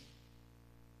 but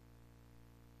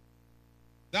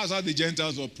that's how the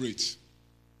Gentiles operate.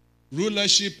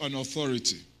 Rulership and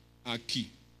authority are key.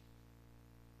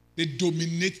 They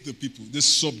dominate the people. They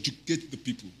subjugate the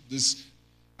people.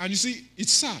 And you see,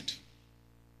 it's sad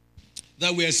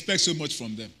that we expect so much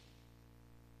from them.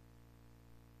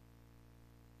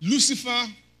 Lucifer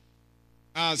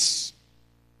has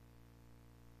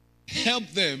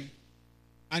helped them,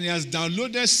 and he has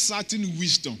downloaded certain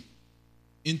wisdom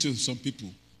into some people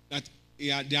that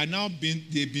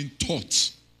they've been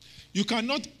taught. You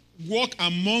cannot walk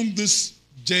among these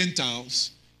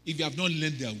Gentiles if you have not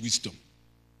learned their wisdom.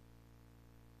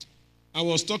 I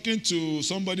was talking to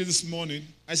somebody this morning.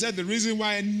 I said the reason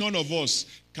why none of us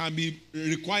can be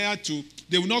required to,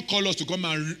 they will not call us to come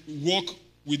and walk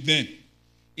with them,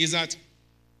 is that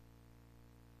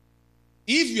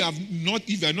if you are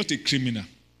not a criminal,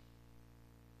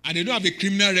 and they don't have a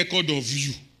criminal record of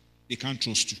you, they can't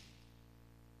trust you.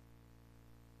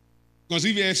 Because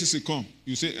if the FCC come,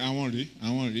 you say, I want it.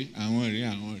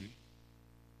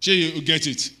 Sure, you get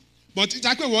it. But it's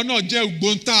like we're not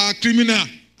a criminal.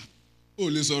 Oh,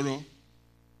 le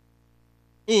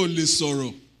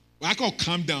sorrow. I can't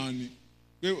calm down.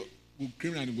 We're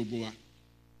criminal in Boboa.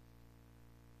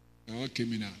 They're all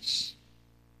criminals.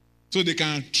 So they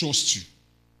can trust you.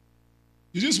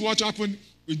 You just watch what happened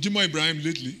with Jimo Ibrahim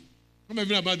lately. Come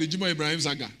even about the Jimo Ibrahim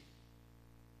saga.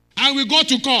 I will go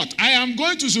to court. I am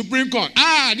going to Supreme Court.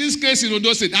 This case in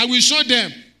Ondo State. I will show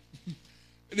them.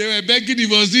 They were begging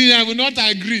divorce. I will not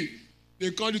agree.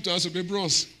 They called it to us. Okay,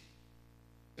 bros.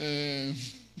 I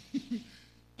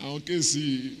okay,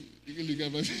 see.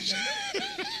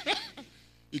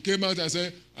 He came out and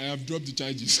said, I have dropped the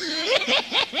charges.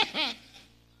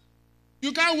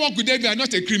 You can't work with them if you are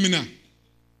not a criminal.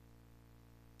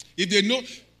 If they know,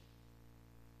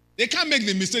 they can't make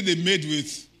the mistake they made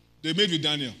with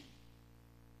Daniel.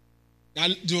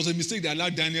 There was a mistake that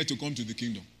allowed Daniel to come to the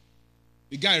kingdom.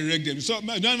 The guy wrecked them. So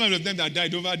none of them that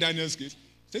died over Daniel's case.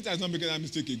 Satan has not made that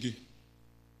mistake again.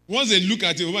 Once they look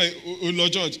at it,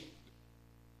 Lord George,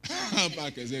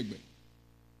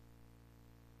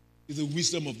 it's the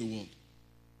wisdom of the world.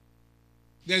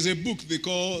 There's a book they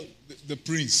call The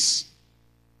Prince.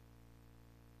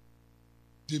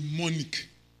 Demonic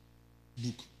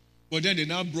book. But then they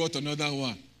now brought another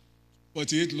one.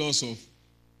 48 laws of.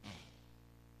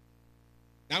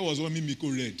 That was what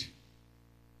Mimiko read.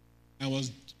 I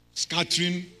was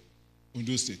scattering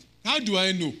Ondo State. How do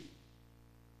I know?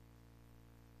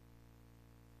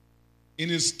 In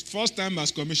his first time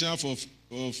as commissioner of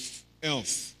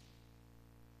health,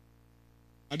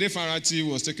 Ade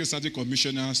Farati was taking certain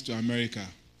commissioners to America.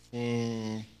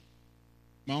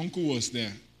 My uncle was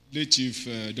there, late Chief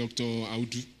Dr.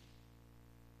 Audu.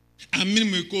 And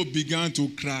Mimiko began to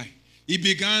cry. He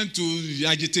began to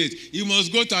agitate. He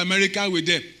must go to America with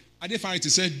them. Ade Farati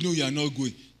said, no, you are not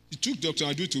going. He took Dr.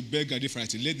 Audu to beg Ade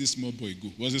Farati, let this small boy go.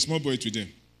 Was a small boy to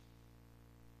them.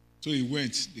 So he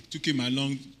went. They took him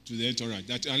along to the entourage.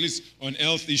 That at least on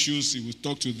health issues, he would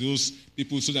talk to those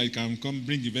people so that he can come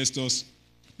bring investors.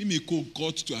 Mimiko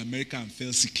got to America and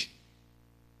fell sick.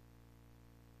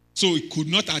 So he could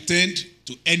not attend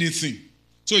to anything.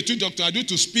 So he took Dr. Audu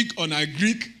to speak on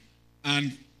Greek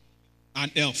and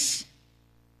health.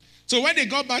 So when they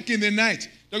got back in the night,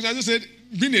 Dr. Audu said,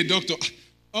 being a doctor,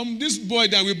 this boy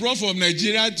that we brought from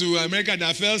Nigeria to America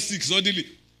that fell sick suddenly,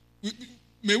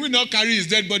 may we not carry his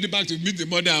dead body back to meet the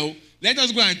mother? Let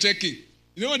us go and check it.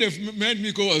 You know what the man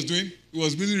Miko was doing? He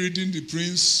was busy reading The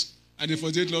Prince and the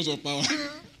 48 Laws of Power.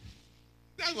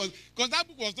 That was, because that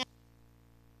book was not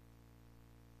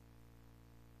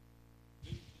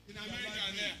in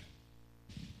America there.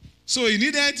 So he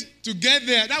needed to get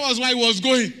there. That was why he was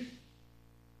going.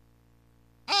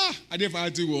 Ade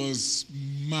Farati was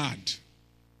mad.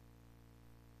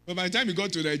 But by the time he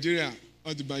got to Nigeria,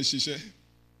 or to buy shisha,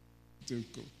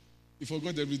 he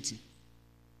forgot everything.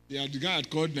 The guy had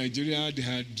called Nigeria, they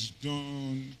had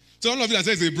done. So all of you that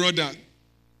says a brother,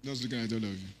 just looking at all of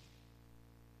you.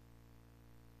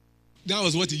 That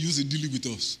was what he used in dealing with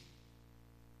us.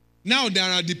 Now there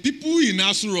are the people in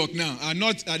Asu Rock now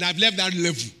that have left that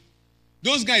level.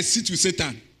 Those guys sit with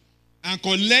Satan and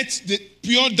collect the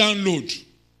pure download.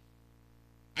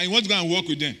 And you want to go and work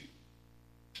with them.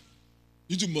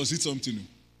 You two must eat something.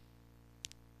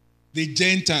 The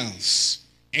Gentiles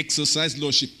exercise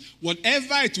lordship.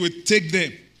 Whatever it will take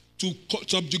them to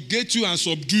subjugate you and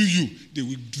subdue you, they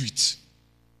will do it.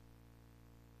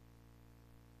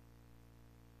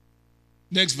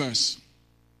 Next verse.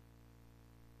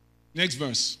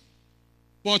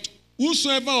 But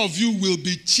whosoever of you will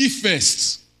be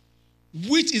chiefest,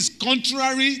 which is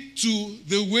contrary to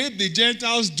the way the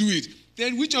Gentiles do it,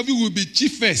 then which of you will be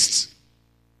chiefest?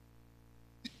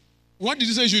 What did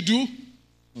he say you should do?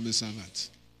 Of the servant.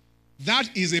 That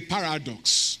is a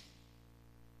paradox.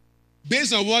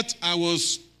 based on what I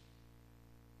was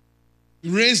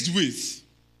raised with,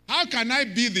 how can I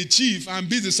be the chief and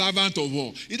be the servant of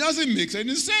all? It doesn't make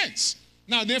any sense.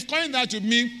 Now, they've coined that to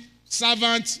mean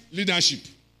servant leadership.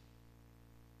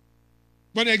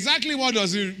 But exactly what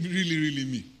does it really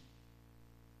mean?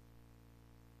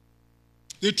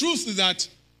 The truth is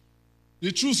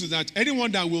that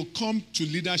anyone that will come to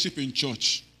leadership in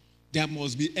church, there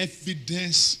must be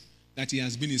evidence that he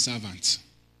has been a servant.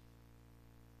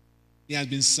 He has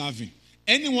been serving.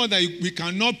 Anyone that we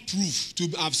cannot prove to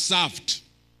have served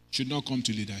should not come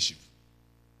to leadership.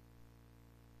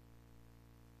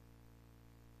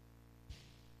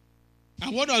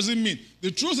 And what does it mean?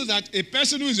 The truth is that a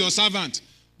person who is your servant,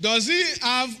 does he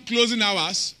have closing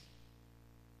hours?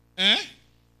 He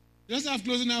doesn't have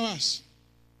closing hours.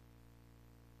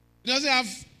 He doesn't have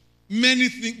many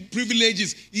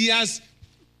privileges. He has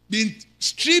been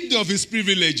stripped of his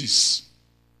privileges.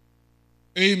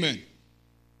 Amen.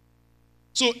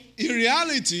 So, in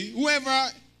reality,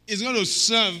 whoever is going to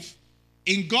serve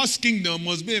in God's kingdom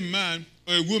must be a man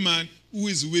or a woman who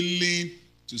is willing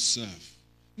to serve.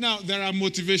 Now, there are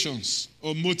motivations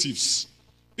or motives.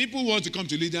 People want to come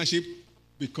to leadership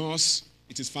because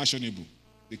it is fashionable.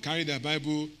 They carry their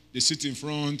Bible, they sit in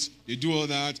front, they do all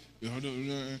that.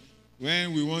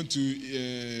 When we want to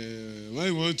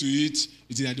eat,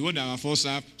 it is the one that our first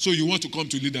serve. So you want to come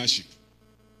to leadership.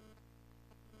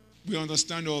 We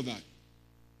understand all that.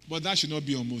 But that should not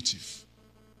be your motive.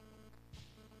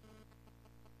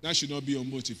 That should not be your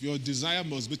motive. Your desire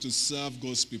must be to serve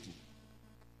God's people.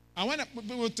 And when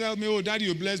people tell me, oh, Daddy,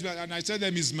 you bless me, and I tell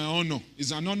them it's my honor.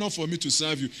 It's an honor for me to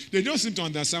serve you. They don't seem to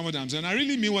understand what I'm saying. I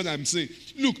really mean what I'm saying.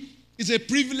 Look, it's a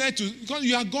privilege because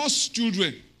you are God's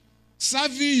children.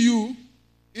 Serving you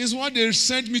is what they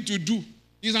sent me to do.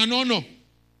 It's an honor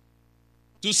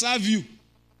to serve you.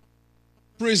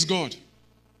 Praise God.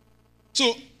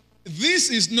 So, this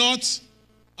is not,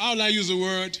 how will I use the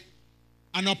word,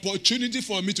 an opportunity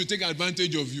for me to take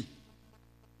advantage of you.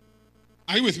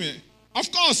 Are you with me?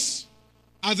 Of course,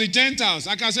 as the Gentiles,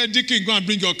 like I said, Deacon, go and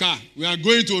bring your car. We are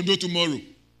going to Ondo tomorrow.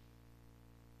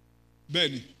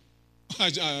 Benny.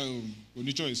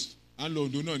 Only choice. And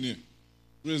Ondo, no near.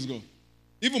 Praise God.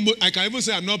 Even I can even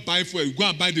say I'm not buying fuel. Go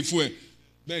and buy the fuel.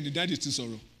 Benny, that is still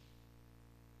sorrow.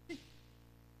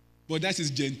 But that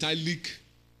is Gentilic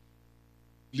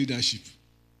leadership.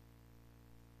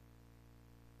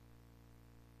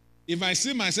 If I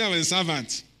see myself as a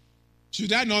servant,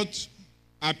 should I not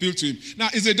appeal to him? Now,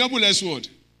 it's a double-edged sword.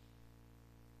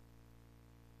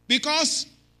 Because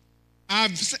I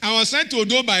was sent to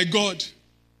Odo by God,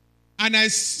 and I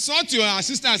sought your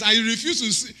assistance, and you refuse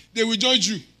to see, they will judge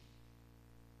you.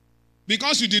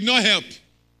 Because you did not help.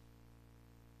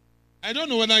 I don't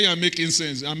know whether you are making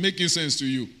sense. I'm making sense to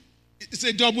you. It's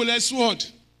a double-edged sword.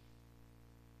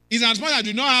 It's as much as I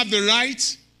do not have the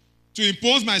right to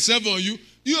impose myself on you,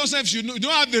 you yourself you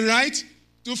don't have the right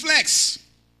to flex.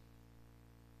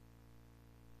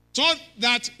 So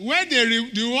that when the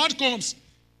reward comes,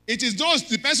 it is those,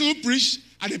 the person who preached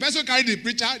and the person who carried the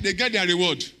preacher, they get their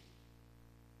reward.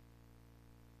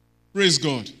 Praise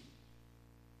God.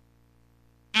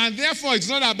 And therefore, it's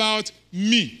not about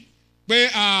me. We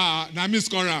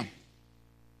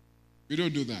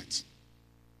don't do that.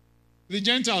 The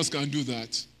Gentiles can do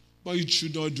that, but you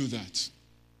should not do that.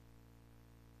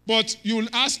 But you will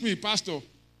ask me, Pastor,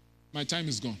 my time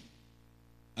is gone.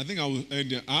 I think I will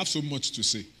end there. I have so much to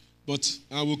say, but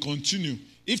I will continue.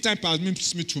 If time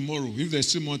permits me tomorrow, if there's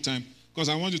still more time, because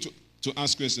I want you to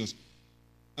ask questions.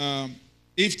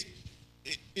 If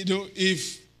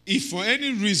for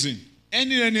any reason,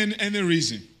 any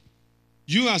reason,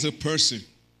 you as a person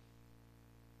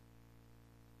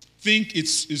think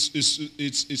it's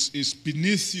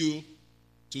beneath you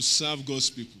to serve God's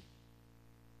people.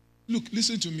 Look,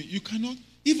 listen to me. You cannot,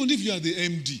 even if you are the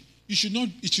MD, it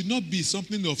should not be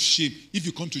something of shame if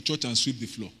you come to church and sweep the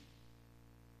floor.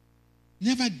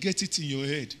 Never get it in your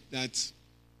head that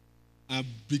I'm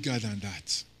bigger than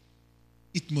that.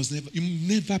 You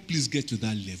never please get to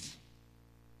that level.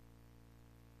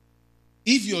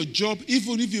 If your job,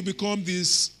 even if you become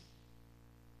this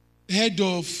head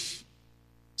of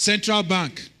central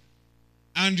bank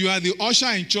and you are the usher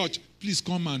in church, please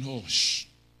come and hush.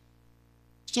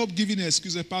 Stop giving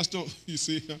excuses. Pastor, you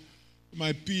say,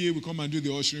 my PA will come and do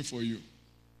the ushering for you.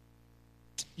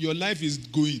 Your life is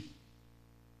going.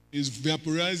 It's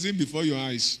vaporizing before your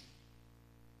eyes.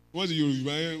 What's your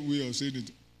way of saying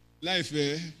it? Life,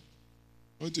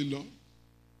 what a law.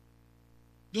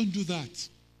 Don't do that.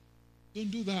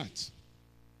 Don't do that.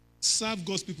 Serve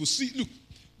God's people. See, look,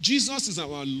 Jesus is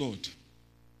our Lord.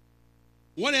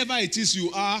 Whatever it is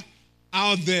you are,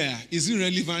 out there is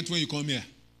irrelevant when you come here.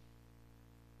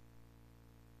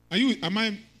 Are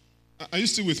you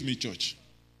still with me, church?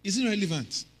 Is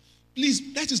irrelevant.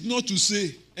 Please, that is not to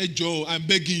say, hey Joe, I'm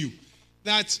begging you,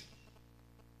 that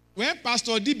when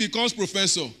Pastor D becomes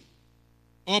professor,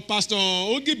 or Pastor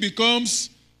Ogi becomes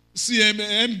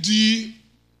CMD,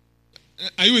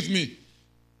 are you with me?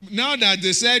 Now that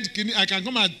they said, I can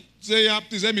come and say, yeah,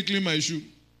 please let me clean my shoe.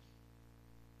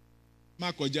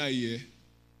 Don't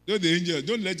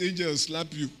let the angels slap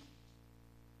you.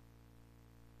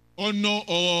 Honor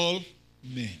all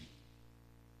men.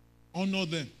 Honor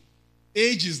them.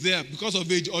 Age is there. Because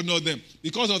of age, honor them.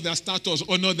 Because of their status,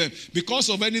 honor them. Because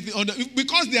of anything, honor them.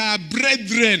 Because they are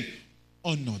brethren,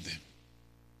 honor them.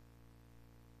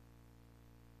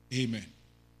 Amen.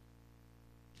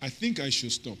 I think I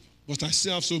should stop. But I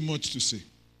still have so much to say.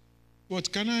 But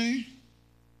can I?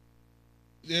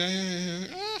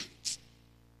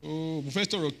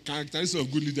 Professor of characteristics of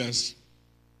good leaders.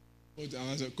 But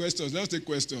questions. Let's take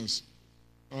questions.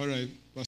 All right.